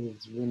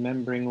is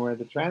remembering where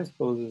the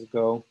transposes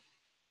go.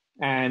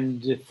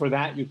 And for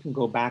that, you can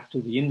go back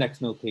to the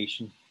index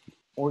notation,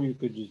 or you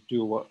could just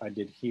do what I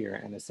did here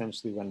and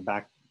essentially went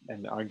back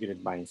and argued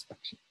it by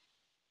inspection.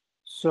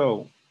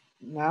 So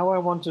now I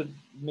want to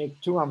make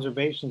 2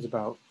 observations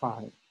about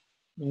phi,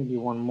 maybe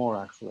one more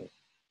actually.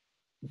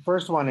 The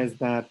first one is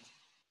that,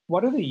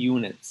 what are the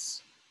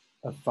units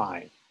of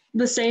phi?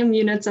 The same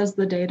units as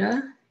the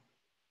data.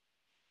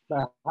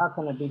 But how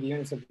can it be the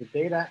units of the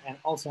data and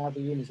also have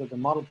the units of the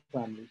model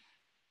parameter?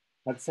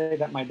 Let's say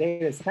that my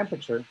data is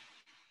temperature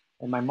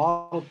and my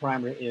model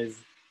parameter is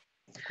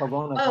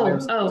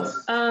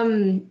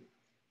coronavirus.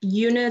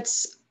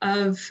 Units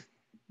of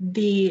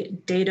the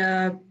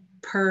data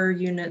per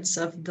units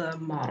of the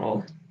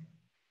model.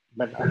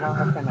 But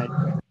how can I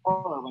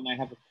color when I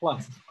have a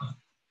plus?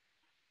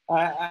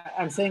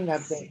 I'm saying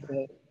that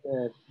the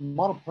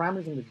model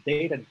parameters in the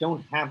data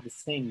don't have the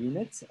same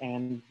units,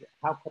 and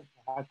I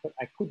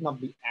could not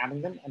be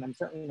adding them, and I'm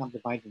certainly not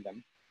dividing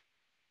them.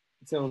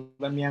 So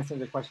let me answer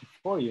the question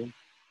for you.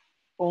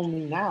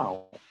 Only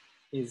now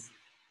is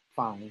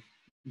phi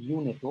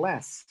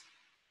unitless,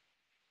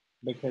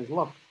 because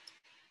look,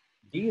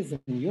 G is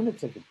in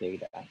units of the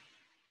data.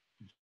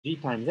 G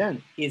times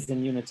N is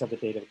in units of the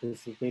data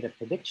because it's data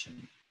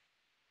prediction.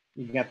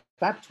 You get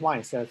that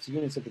twice, so it's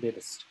units of the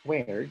data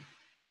squared.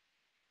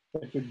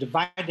 But you're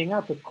dividing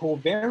out the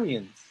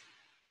covariance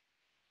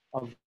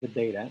of the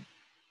data,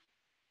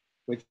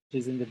 which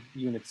is in the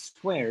unit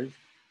squares,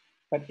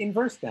 but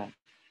inverse that.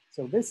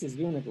 So this is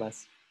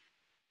unitless.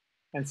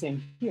 And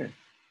same here.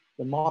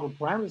 The model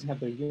parameters have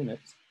their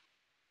units.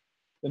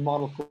 The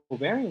model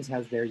covariance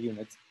has their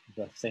units,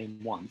 the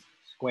same ones,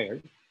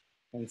 squared.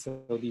 And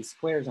so these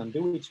squares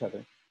undo each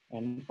other.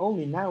 And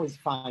only now is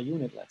phi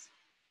unitless.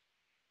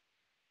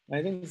 And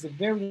I think it's a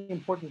very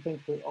important thing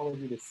for all of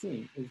you to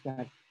see, is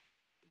that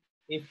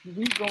if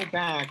we go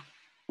back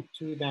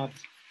to that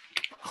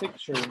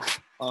picture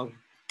of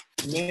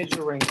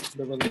measuring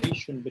the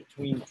relation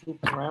between 2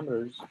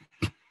 parameters,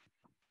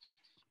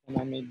 and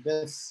I made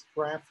this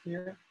graph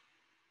here,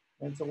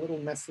 and it's a little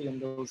messy and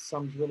those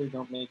sums really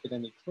don't make it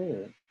any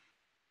clearer.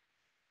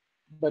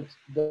 But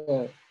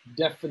the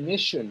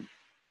definition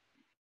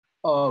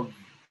of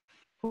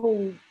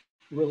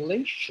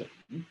correlation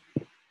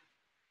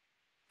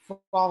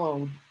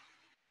followed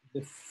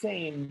the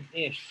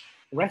same-ish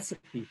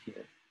recipe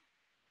here,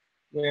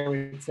 where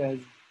it says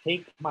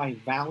take my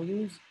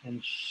values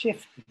and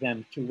shift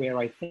them to where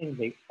I think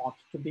they ought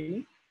to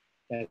be,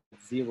 that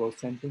 0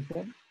 centers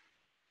them,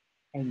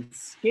 and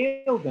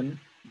scale them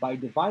by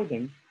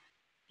dividing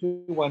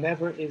to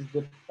whatever is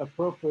the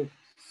appropriate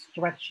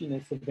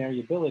stretchiness of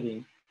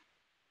variability,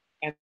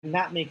 and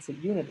that makes it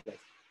unitless.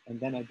 And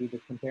then I do the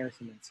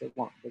comparison and so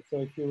on. But so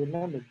if you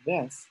remember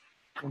this,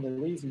 and the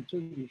reason too,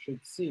 you should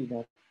see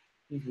that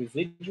these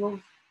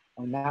residuals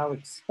are now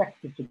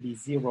expected to be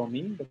 0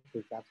 mean,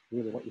 because that's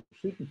really what you're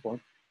shooting for.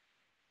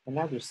 And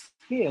now they're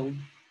scaled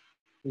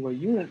to a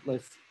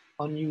unitless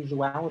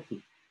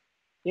unusuality.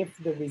 If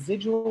the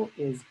residual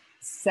is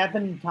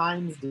 7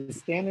 times the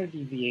standard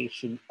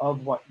deviation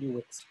of what you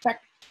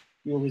expect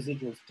your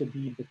residuals to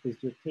be, because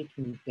you're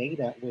taking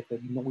data with a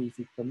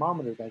noisy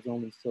thermometer that's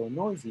only so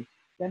noisy,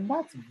 then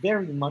that's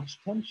very much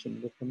tension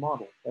with the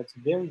model. That's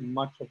very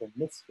much of a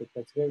misfit.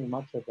 That's very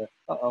much of a,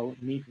 uh-oh,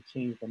 need to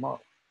change the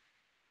model.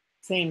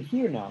 Same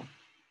here now.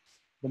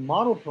 The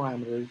model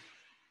parameters,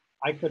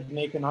 I could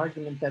make an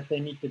argument that they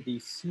need to be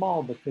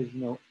small because,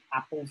 you know,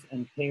 apples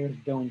and pears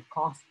don't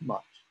cost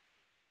much.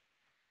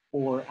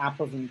 Or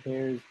apples and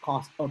pears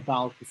cost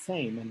about the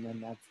same, and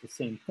then that's the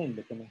same thing,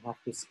 but then I have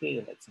to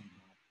scale it somehow.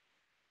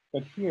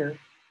 But here,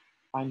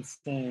 I'm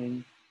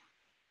saying,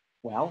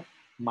 well,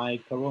 my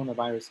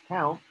coronavirus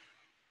count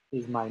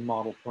is my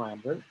model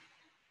parameter,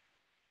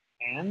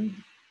 and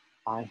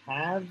I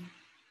have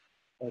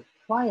a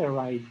prior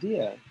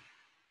idea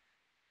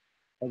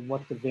of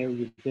what the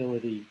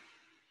variability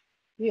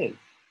is.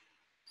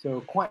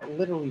 So quite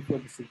literally for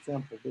this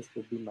example, this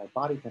would be my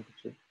body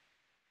temperature.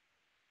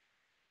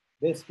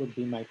 This would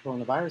be my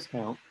coronavirus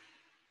count,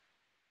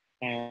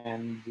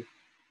 and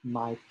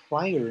my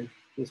prior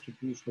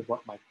distribution of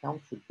what my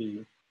count should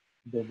be,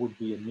 there would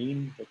be a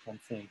mean, which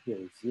I'm saying here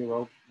is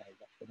 0. I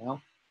left it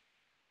out.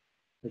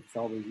 It's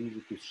always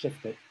easy to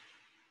shift it.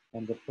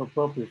 And the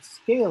appropriate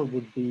scale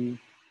would be,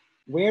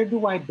 where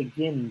do I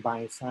begin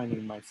by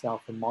assigning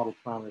myself a model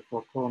parameter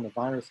for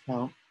coronavirus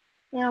count?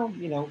 Well,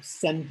 you know,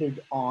 centered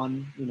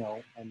on, you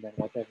know, and then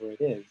whatever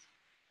it is,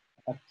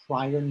 a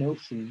prior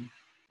notion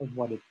of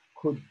what it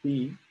could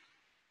be,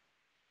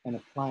 and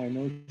a prior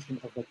notion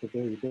of what the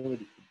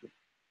variability could be.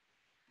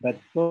 But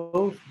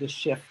both the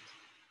shift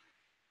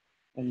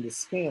and the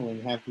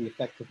scaling have the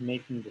effect of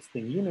making this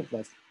thing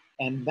unitless,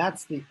 and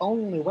that's the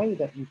only way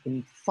that you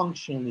can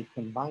functionally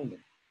combine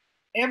them.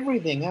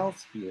 Everything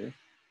else here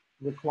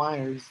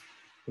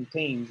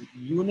contains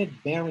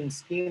unit-bearing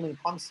scaling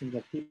constant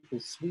that people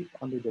sweep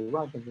under the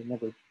rug and they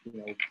never, you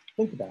know,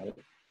 think about it.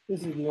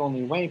 This is the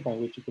only way by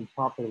which you can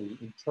properly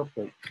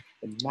interpret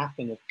the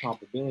mapping of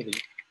probability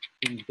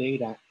in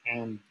data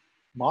and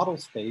model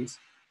space,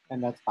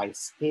 and that's by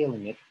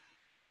scaling it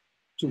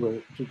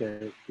to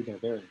their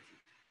variance.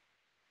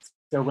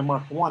 So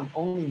remark 1,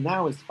 only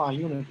now is phi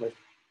unitless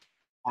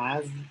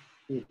as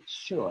it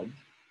should,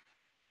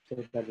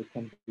 so that it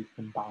can be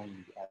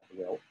combined at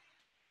will.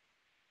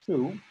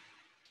 2,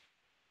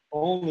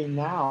 only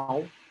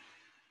now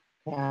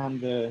can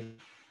the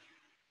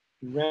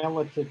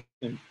relative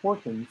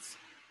importance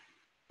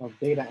of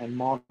data and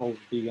models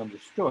be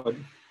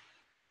understood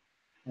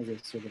as a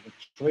sort of a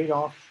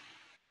trade-off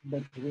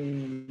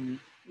between,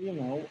 you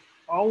know,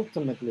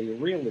 ultimately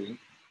really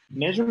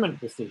measurement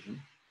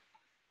precision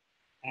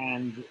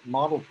and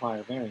model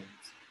prior variance.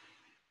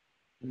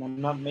 And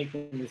I'm not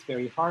making this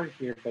very hard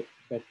here, but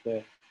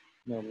the,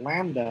 you know,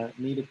 lambda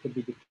needed to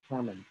be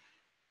determined.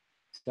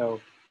 So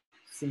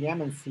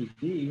CM and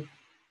CD,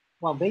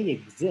 well, they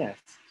exist.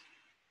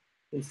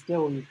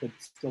 You could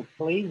still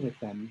play with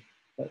them,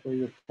 but when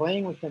you're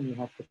playing with them, you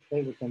have to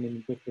play with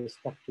them with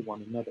respect to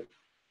one another.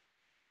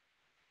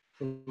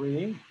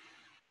 3,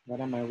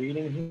 what am I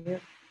reading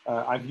here?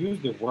 I've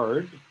used the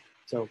word.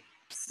 So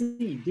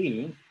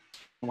CD,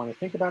 I want to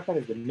think about that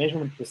as the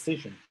measurement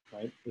precision,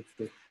 right? It's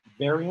the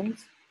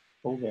variance,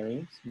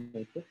 covariance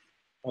matrix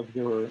of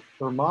your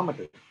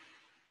thermometer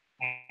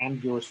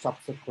and your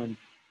subsequent,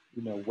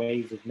 you know,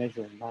 ways of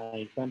measuring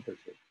my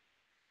temperature.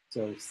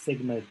 So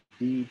sigma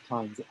D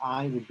times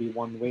I would be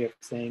one way of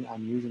saying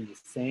I'm using the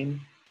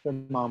same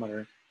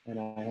thermometer and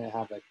I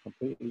have a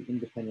completely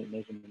independent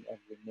measurement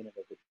every minute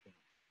of the thing.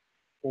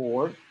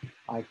 Or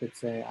I could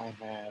say I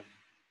have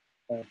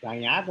a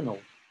diagonal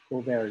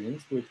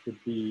covariance, which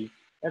would be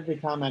every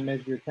time I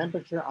measure your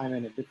temperature, I'm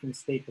in a different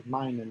state of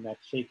mind, and that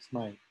shakes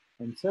my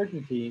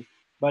uncertainty.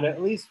 But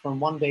at least from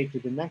one day to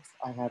the next,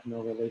 I have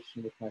no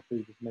relation with my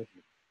previous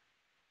measurement.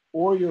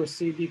 Or your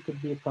CD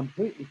could be a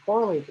completely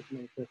correlated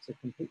matrix, a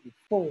completely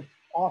full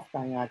off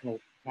diagonal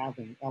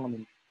halving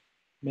element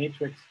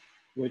matrix,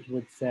 which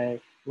would say,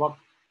 look,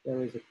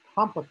 there is a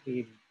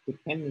complicated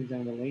dependence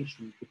and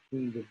relation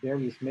between the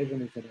various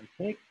measurements that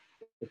I take,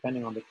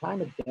 depending on the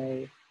time of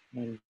day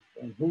and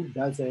who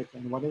does it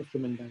and what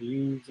instrument I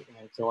use.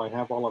 And so I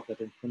have all of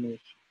that information.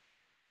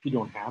 If you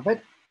don't have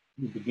it,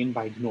 you begin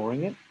by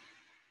ignoring it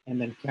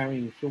and then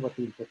carrying through what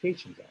the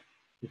implications are.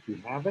 If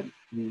you have it,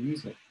 you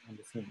use it on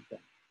the same thing.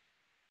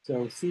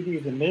 So CD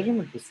is a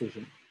measurement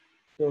precision.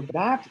 So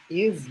that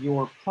is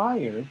your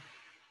prior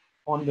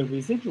on the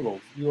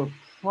residuals. Your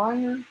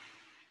prior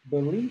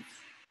belief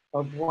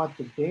of what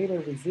the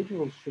data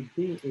residuals should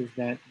be is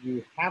that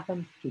you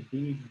happen to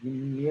be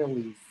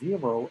nearly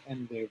zero,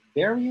 and the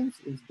variance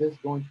is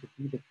just going to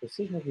be the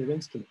precision of your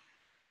instrument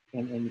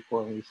and any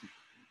correlation.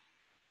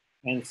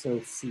 And so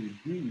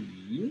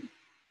CD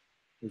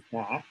is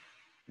that,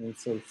 and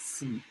so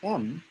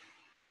CM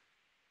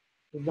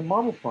is the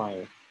model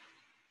prior.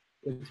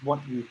 It's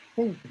what you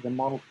think the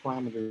model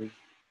parameters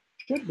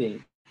should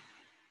be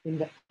in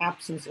the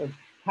absence of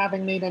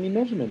having made any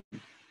measurement.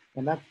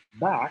 And that's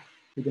back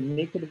to the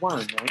naked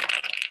worm, right?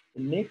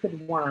 The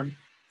naked worm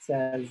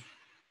says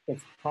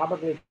it's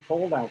probably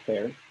cold out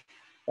there.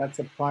 That's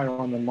a prior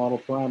on the model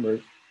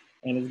parameters.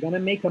 And is going to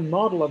make a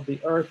model of the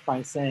Earth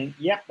by saying,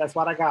 yep, that's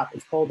what I got.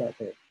 It's cold out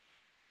there.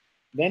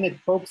 Then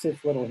it pokes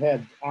its little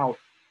head out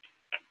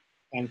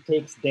and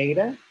takes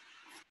data,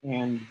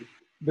 and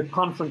the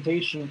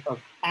confrontation of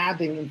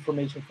adding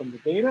information from the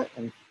data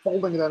and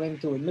folding that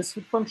into a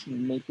misfit function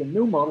and make a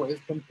new model is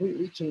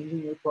completely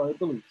changing your prior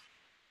beliefs.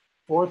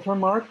 Fourth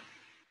remark,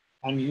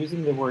 I'm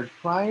using the word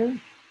prior.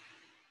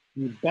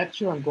 You bet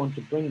you I'm going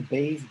to bring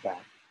Bayes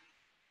back,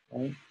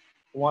 right?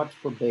 Watch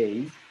for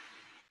Bayes,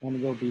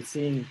 and we'll be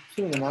seeing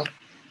soon enough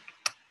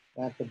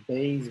that the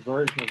Bayes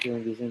version of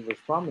doing these inverse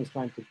problems is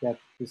trying to get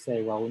to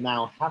say, well,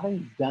 now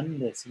having done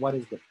this, what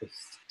is the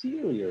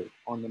posterior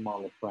on the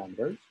model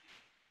parameters?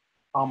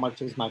 How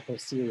much is my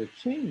posterior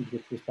change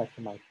with respect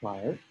to my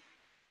prior?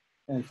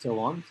 And so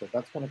on. So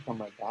that's going to come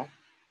right back.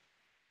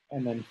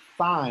 And then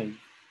 5,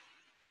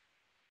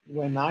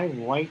 when I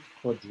write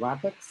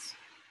quadratics,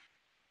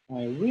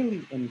 I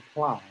really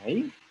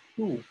imply,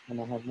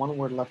 and I have one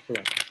word left to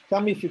write.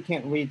 Tell me if you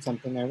can't read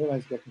something. I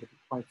realize that can be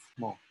quite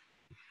small.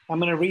 I'm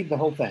going to read the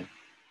whole thing.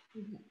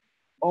 Mm-hmm.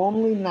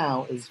 Only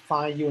now is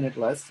phi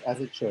unitless, as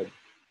it should.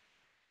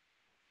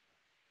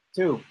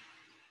 2,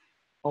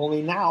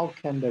 only now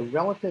can the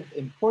relative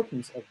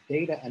importance of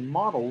data and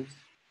models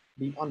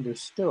be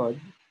understood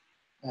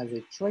as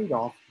a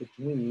trade-off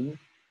between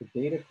the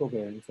data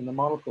covariance and the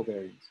model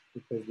covariance,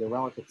 because the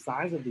relative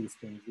size of these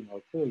things,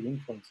 clearly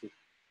influences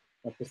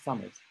what the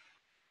sum is.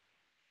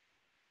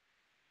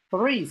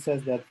 3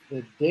 says that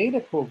the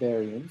data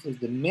covariance is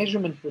the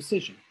measurement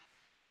precision.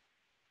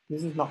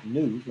 This is not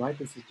news, right?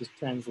 This is just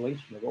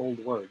translation of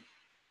old words.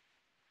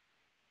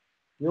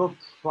 Your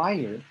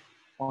prior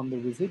on the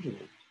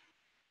residuals.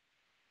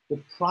 The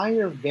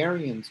prior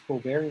variance,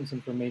 covariance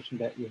information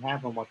that you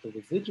have on what the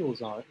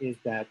residuals are is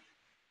that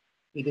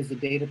it is a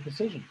data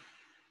precision.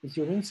 It's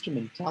your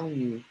instrument telling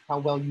you how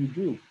well you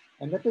do.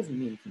 And that doesn't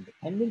mean it's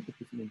independent, it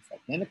just means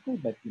identical,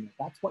 but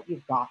that's what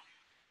you've got.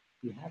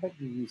 You have it,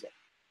 you use it.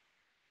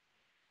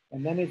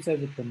 And then it says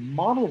that the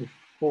model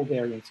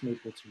covariance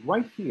matrix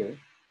right here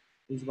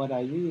is what I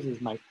use as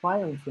my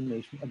prior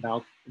information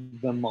about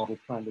the model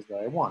parameters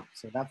that I want.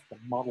 So that's the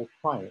model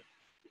prior.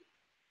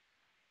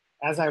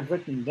 As I've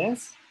written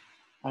this,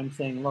 I'm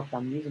saying, look,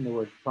 I'm using the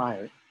word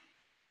prior.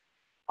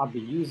 I'll be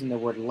using the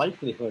word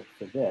likelihood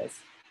for this.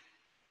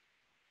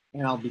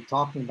 And I'll be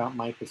talking about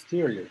my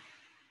posterior.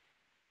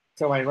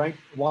 So I write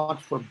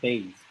watch for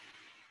Bayes,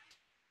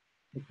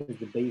 because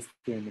the Bayes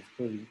theorem is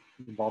clearly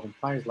involving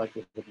prior's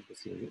likelihood and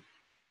posterior.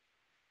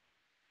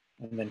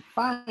 And then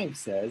 5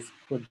 says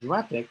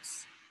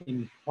quadratics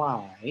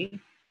imply,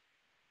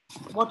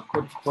 what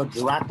could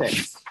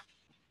quadratics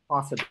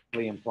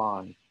possibly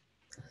imply?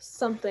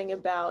 Something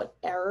about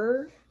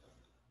error.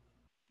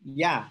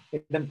 Yeah,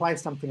 it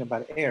implies something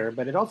about error,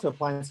 but it also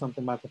applies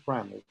something about the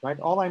parameters, right?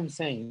 All I'm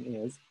saying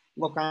is,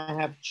 look, I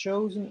have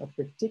chosen a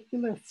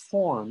particular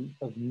form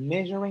of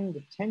measuring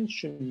the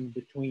tension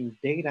between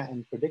data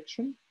and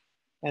prediction,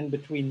 and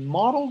between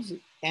models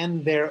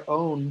and their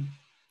own.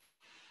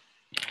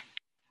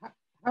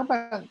 How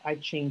about I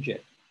change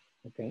it?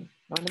 Okay,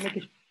 I'm going to make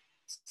it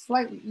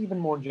slightly even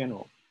more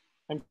general.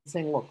 I'm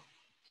saying, look,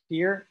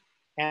 here,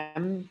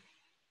 M,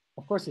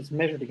 of course, it's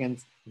measured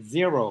against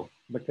 0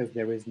 because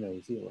there is no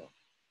 0.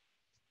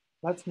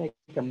 Let's make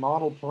a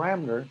model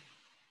parameter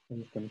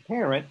and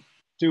compare it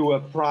to a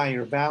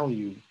prior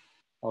value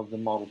of the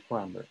model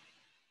parameter.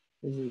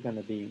 This is going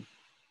to be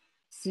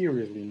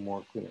seriously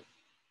more clear.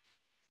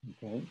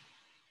 Okay,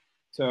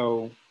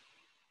 so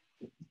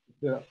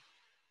the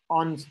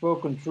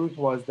unspoken truth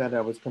was that I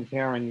was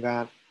comparing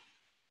that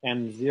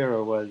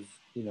M0 was,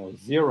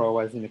 0,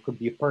 as in it could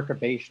be a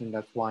perturbation.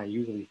 That's why I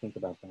usually think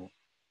about that.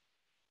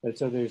 But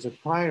so there's a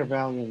prior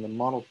value in the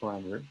model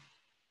parameter.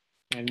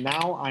 And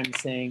now I'm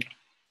saying,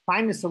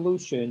 find a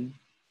solution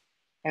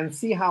and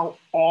see how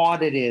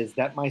odd it is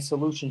that my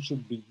solution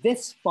should be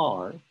this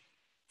far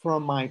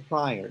from my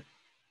prior.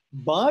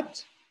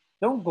 But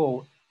don't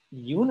go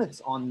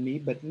units on me,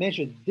 but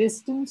measure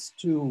distance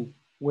to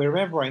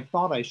wherever I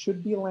thought I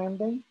should be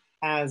landing,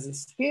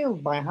 as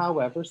scaled by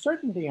however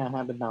certainty I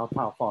had about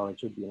how far it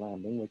should be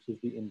landing, which is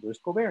the inverse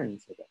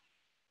covariance of it.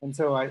 And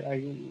so I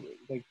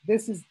like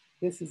this is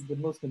the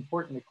most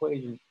important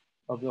equation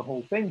of the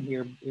whole thing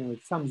here. It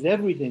sums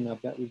everything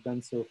up that we've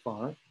done so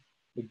far,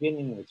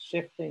 beginning with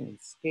shifting and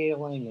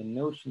scaling and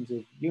notions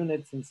of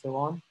units and so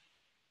on.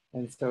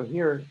 And so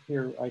here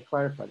I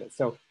clarified it.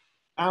 So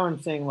now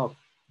I'm saying, look,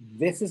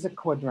 This is a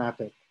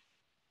quadratic.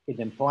 It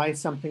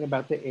implies something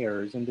about the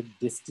errors and the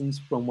distance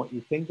from what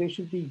you think they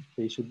should be.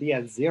 They should be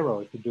at 0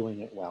 if you're doing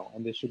it well,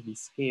 and they should be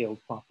scaled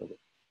properly.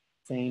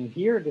 Same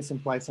here, this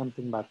implies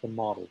something about the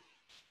model.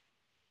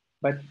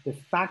 But the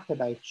fact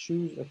that I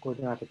choose a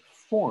quadratic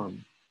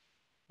form,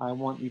 I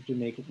want you to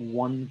make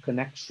one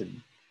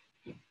connection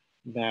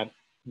that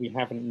we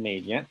haven't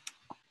made yet.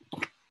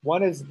 What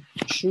does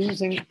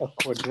choosing a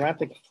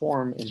quadratic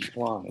form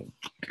imply?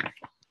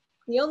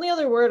 The only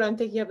other word I'm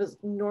thinking of is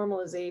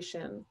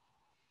normalization.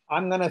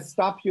 I'm going to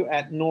stop you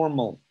at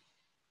normal.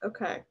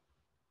 Okay.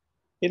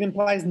 It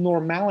implies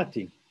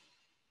normality.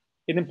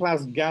 It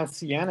implies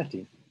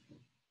Gaussianity.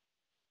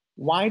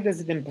 Why does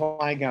it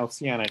imply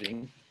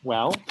Gaussianity?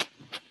 Well,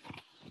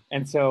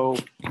 and so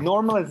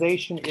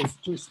normalization is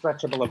too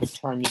stretchable of a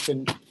term. You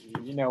can,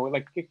 you know,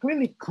 like it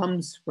clearly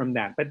comes from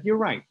that, but you're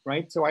right,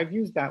 right? So I've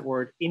used that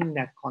word in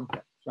that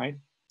context, right?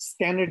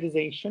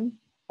 Standardization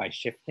by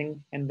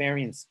shifting and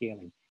variance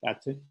scaling.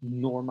 That's a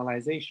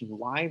normalization.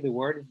 Why the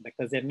word?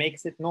 Because it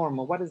makes it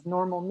normal. What does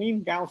normal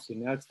mean?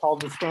 Gaussian. It's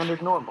called the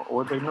standard normal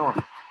or the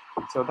norm.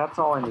 So that's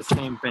all in the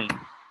same thing.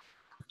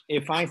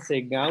 If I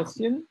say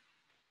Gaussian,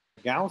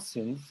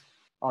 Gaussians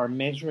are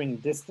measuring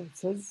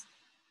distances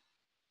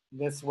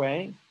this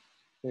way.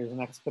 There's an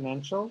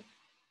exponential.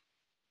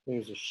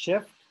 There's a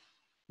shift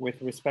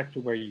with respect to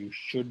where you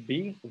should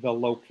be, the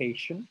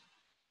location,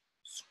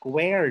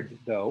 squared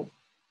though,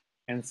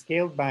 and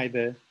scaled by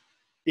the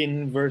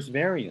inverse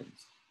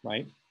variance,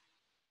 right?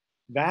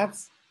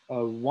 That's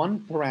a one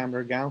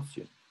parameter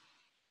Gaussian.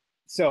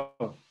 So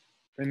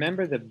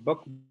remember the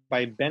book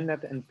by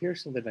Bennett and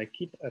Pearson that I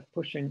keep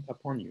pushing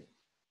upon you.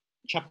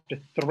 Chapter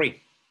 3.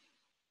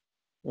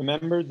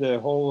 Remember the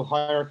whole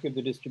hierarchy of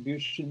the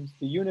distributions.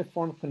 The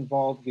uniform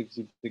convolved gives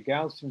you the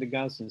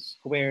Gaussian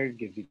squared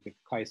gives you the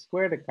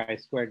chi-squared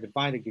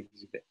divided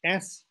gives you the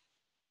S.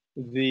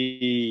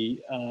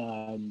 The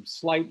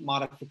slight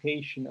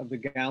modification of the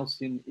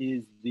Gaussian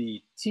is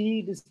the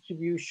T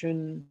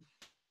distribution.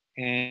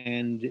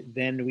 And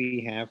then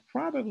we have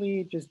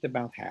probably just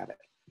about had it.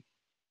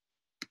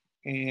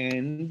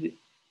 And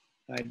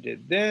I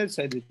did this,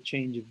 I did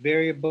change of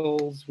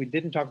variables. We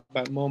didn't talk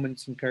about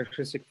moments and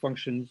characteristic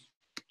functions.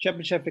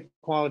 Chebyshev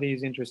equality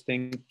is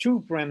interesting.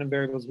 2 random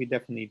variables we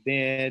definitely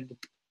did.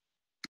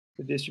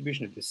 The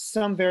distribution of the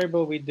sum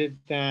variable, we did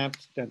that.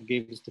 That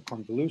gave us the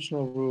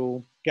convolutional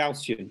rule.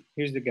 Gaussian,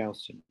 here's the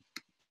Gaussian.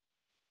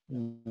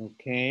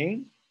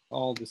 Okay,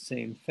 all the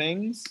same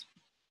things.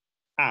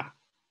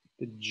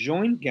 The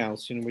joint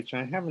Gaussian, which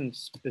I haven't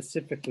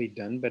specifically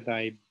done, but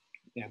I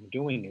am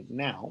doing it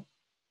now.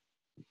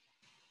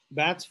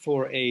 That's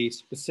for a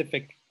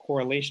specific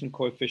correlation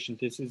coefficient.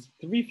 This is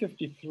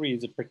 353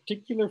 is a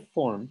particular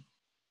form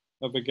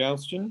of a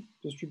Gaussian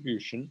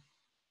distribution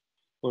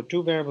for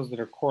 2 variables that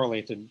are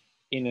correlated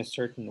in a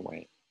certain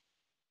way.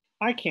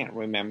 I can't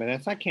remember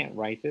this. I can't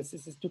write this.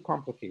 This is too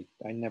complicated.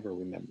 I never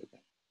remember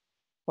that.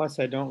 Plus,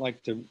 I don't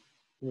like to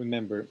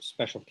remember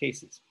special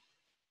cases.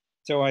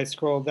 So I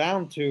scroll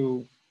down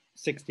to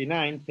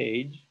 69,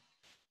 page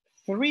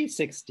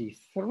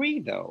 363,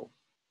 though.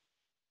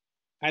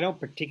 I don't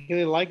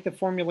particularly like the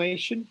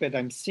formulation, but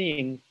I'm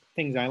seeing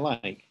things I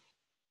like.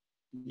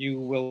 You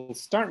will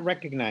start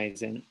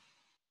recognizing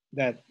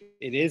that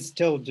it is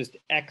still just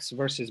x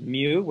versus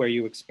mu where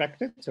you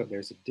expect it. So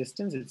there's a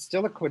distance. It's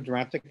still a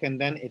quadratic, and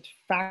then it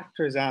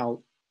factors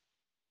out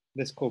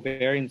this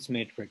covariance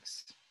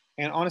matrix.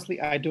 And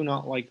honestly, I do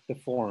not like the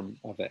form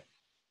of it,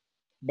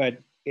 but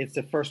it's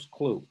the first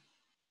clue.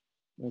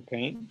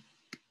 Okay.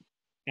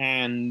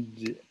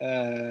 And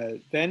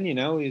then, you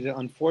know, the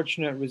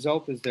unfortunate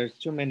result is there's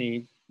too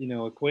many, you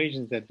know,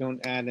 equations that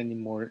don't add any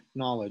more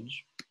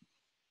knowledge.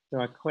 So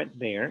I quit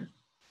there.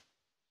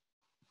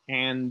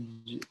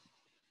 And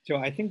so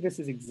I think this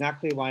is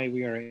exactly why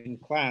we are in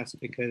class,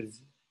 because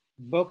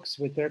books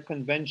with their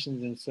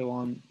conventions and so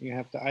on, you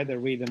have to either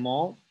read them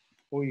all,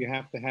 or you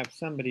have to have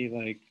somebody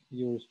like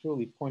yours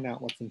truly point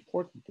out what's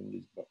important in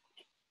these books.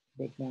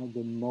 But now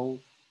the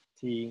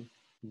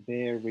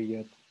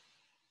multivariate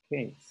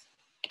case.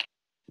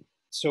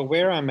 So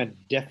where I'm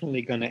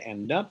definitely going to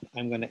end up,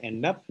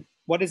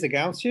 what is a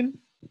Gaussian?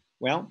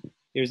 Well,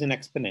 there's an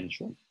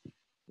exponential.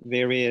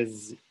 There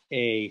is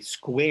a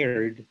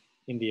squared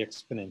in the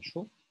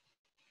exponential.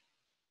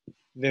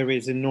 There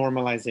is a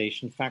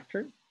normalization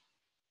factor.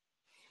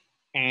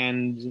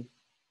 And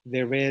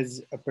there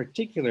is a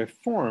particular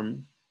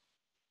form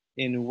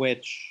in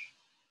which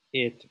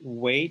it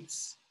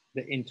weights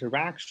the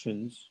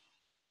interactions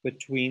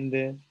between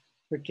the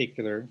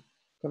particular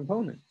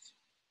components.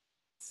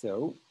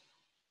 So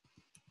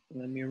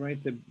let me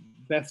write the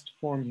best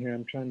form here.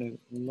 I'm trying to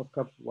look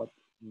up what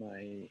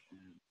my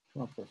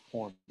proper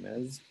form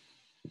is.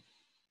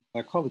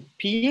 I call it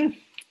P.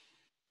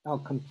 I'll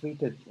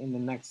complete it in the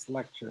next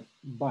lecture.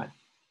 But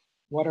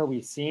what are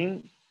we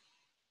seeing?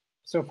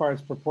 So far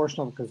it's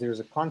proportional because there's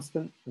a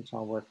constant, which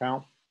I'll work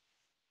out.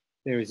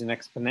 There is an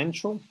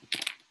exponential.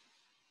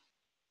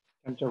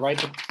 I'm trying to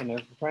write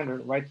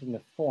it in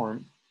a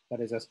form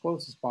that is as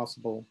close as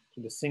possible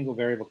to the single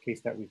variable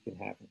case that we've been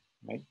having,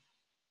 right?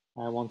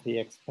 I want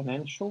the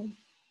exponential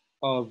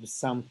of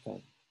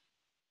something.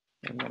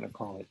 I'm going to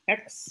call it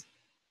x,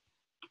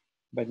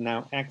 but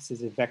now x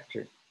is a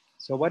vector.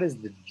 So what is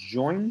the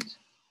joint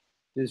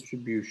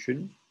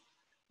distribution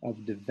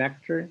of the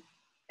vector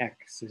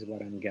x is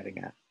what I'm getting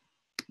at.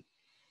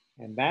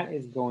 And that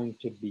is going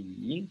to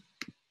be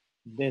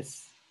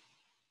this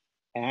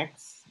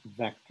x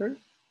vector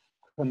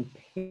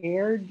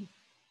compared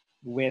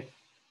with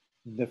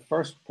the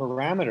first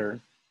parameter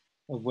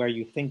of where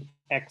you think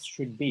x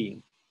should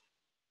be.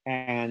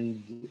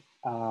 And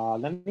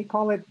let me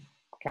call it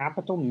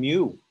capital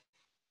mu.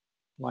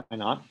 Why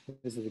not?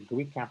 This is a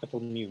Greek capital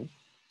mu.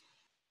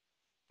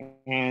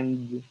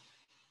 And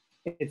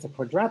it's a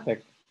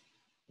quadratic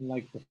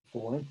like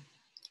before.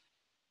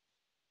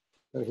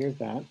 So here's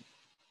that.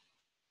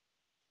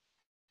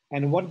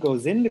 And what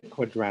goes in the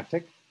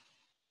quadratic?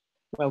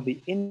 Well,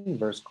 the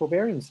inverse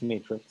covariance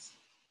matrix,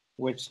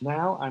 which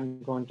now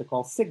I'm going to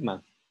call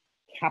sigma,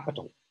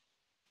 capital.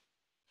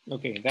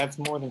 Okay, that's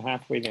more than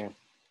halfway there.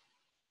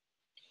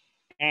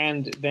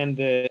 And then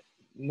the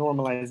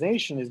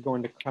normalization is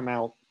going to come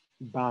out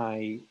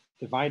by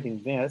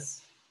dividing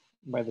this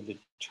by the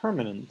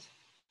determinant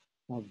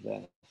of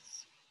this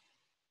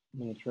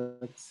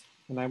matrix.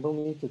 And I will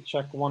need to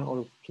check one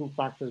or two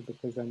factors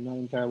because I'm not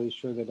entirely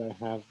sure that I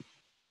have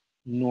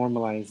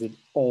normalized it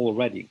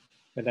already.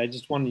 But I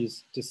just want you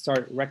to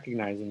start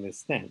recognizing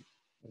this thing,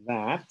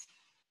 that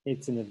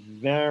it's in a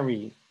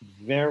very,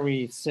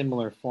 very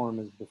similar form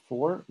as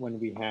before when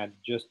we had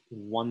just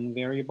one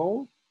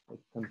variable. It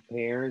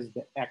compares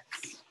the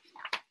x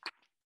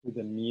to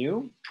the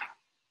mu,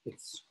 it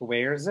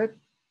squares it,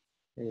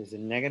 there's a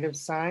negative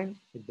sign,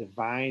 it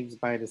divides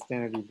by the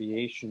standard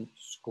deviation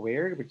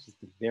squared, which is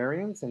the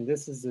variance, and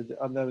this is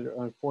another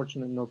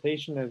unfortunate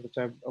notation which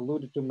I've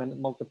alluded to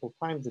multiple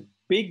times. The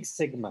big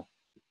sigma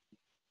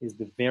is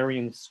the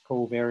variance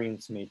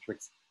covariance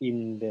matrix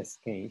in this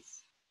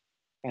case,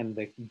 and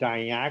the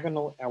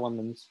diagonal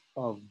elements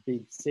of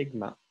big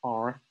sigma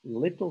are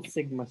little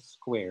sigma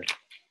squared.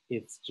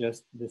 It's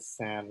just the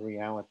sad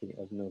reality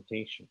of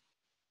notation.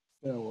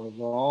 So of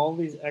all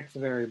these x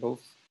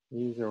variables,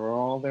 these are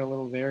all their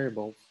little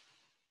variables,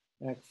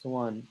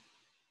 x1,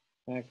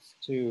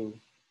 x2,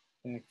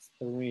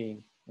 x3,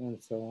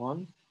 and so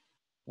on.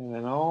 And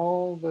then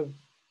all the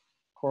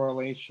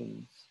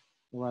correlations,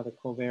 or rather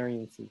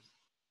covariances,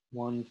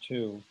 1,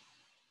 2,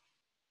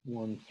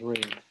 1,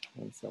 3,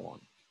 and so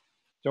on.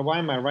 So why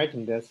am I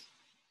writing this?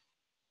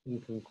 In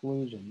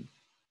conclusion,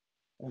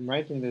 I'm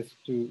writing this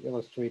to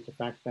illustrate the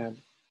fact that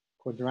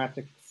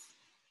quadratics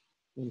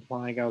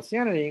imply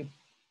Gaussianity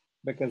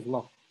because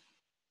look,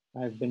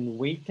 I've been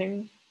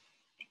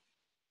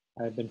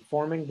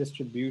forming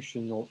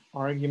distributional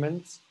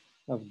arguments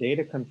of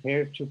data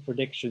compared to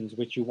predictions,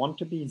 which you want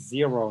to be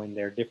zero in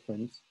their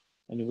difference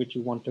and in which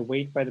you want to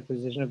weight by the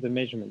precision of the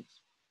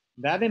measurements.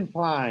 That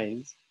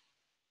implies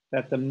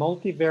that the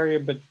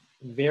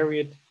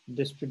multivariate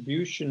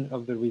distribution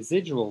of the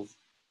residuals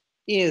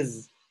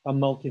is a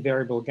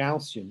multivariable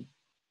Gaussian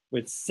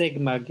with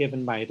sigma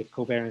given by the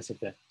covariance of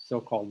the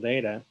so-called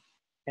data,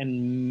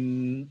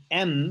 and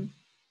m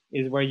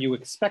is where you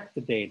expect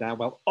the data.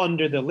 Well,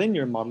 under the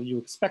linear model, you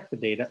expect the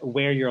data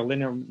where your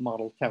linear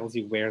model tells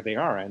you where they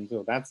are. And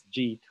so that's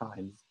G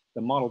times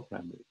the model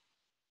parameters,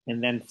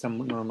 and then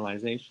some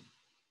normalization.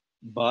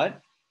 But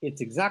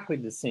it's exactly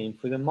the same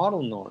for the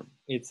model norm.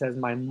 It says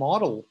my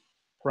model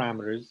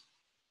parameters,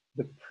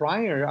 the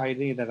prior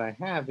idea that I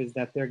have is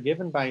that they're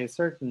given by a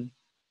certain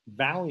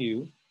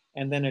value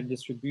and then a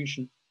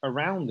distribution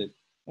around it.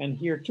 And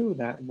here too,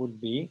 that would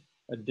be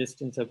a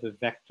distance of a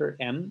vector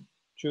m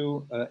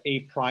to a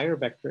prior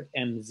vector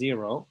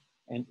m0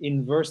 and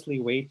inversely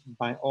weighted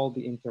by all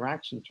the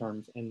interaction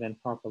terms and then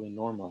properly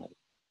normalized.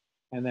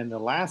 And then the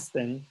last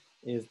thing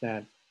is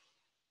that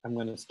I'm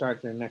going to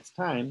start there next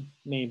time,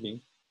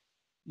 maybe.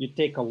 You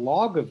take a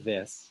log of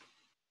this,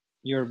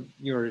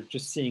 you're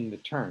just seeing the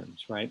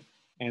terms, right?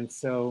 And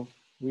so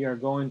we are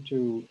going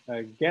to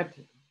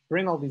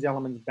bring all these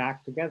elements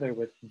back together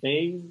with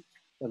base,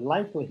 the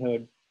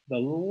likelihood, the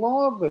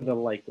log of the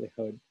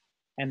likelihood,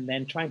 and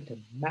then trying to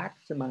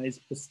maximize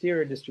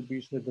posterior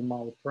distribution of the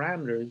model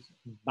parameters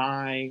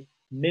by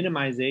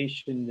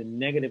minimization, the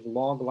negative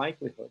log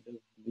likelihood of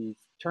these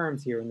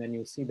terms here. And then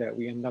you'll see that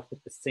we end up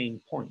at the same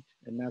point.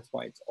 And that's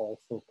why it's all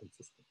so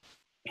consistent.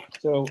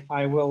 So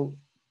I will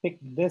pick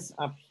this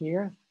up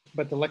here,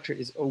 but the lecture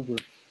is over.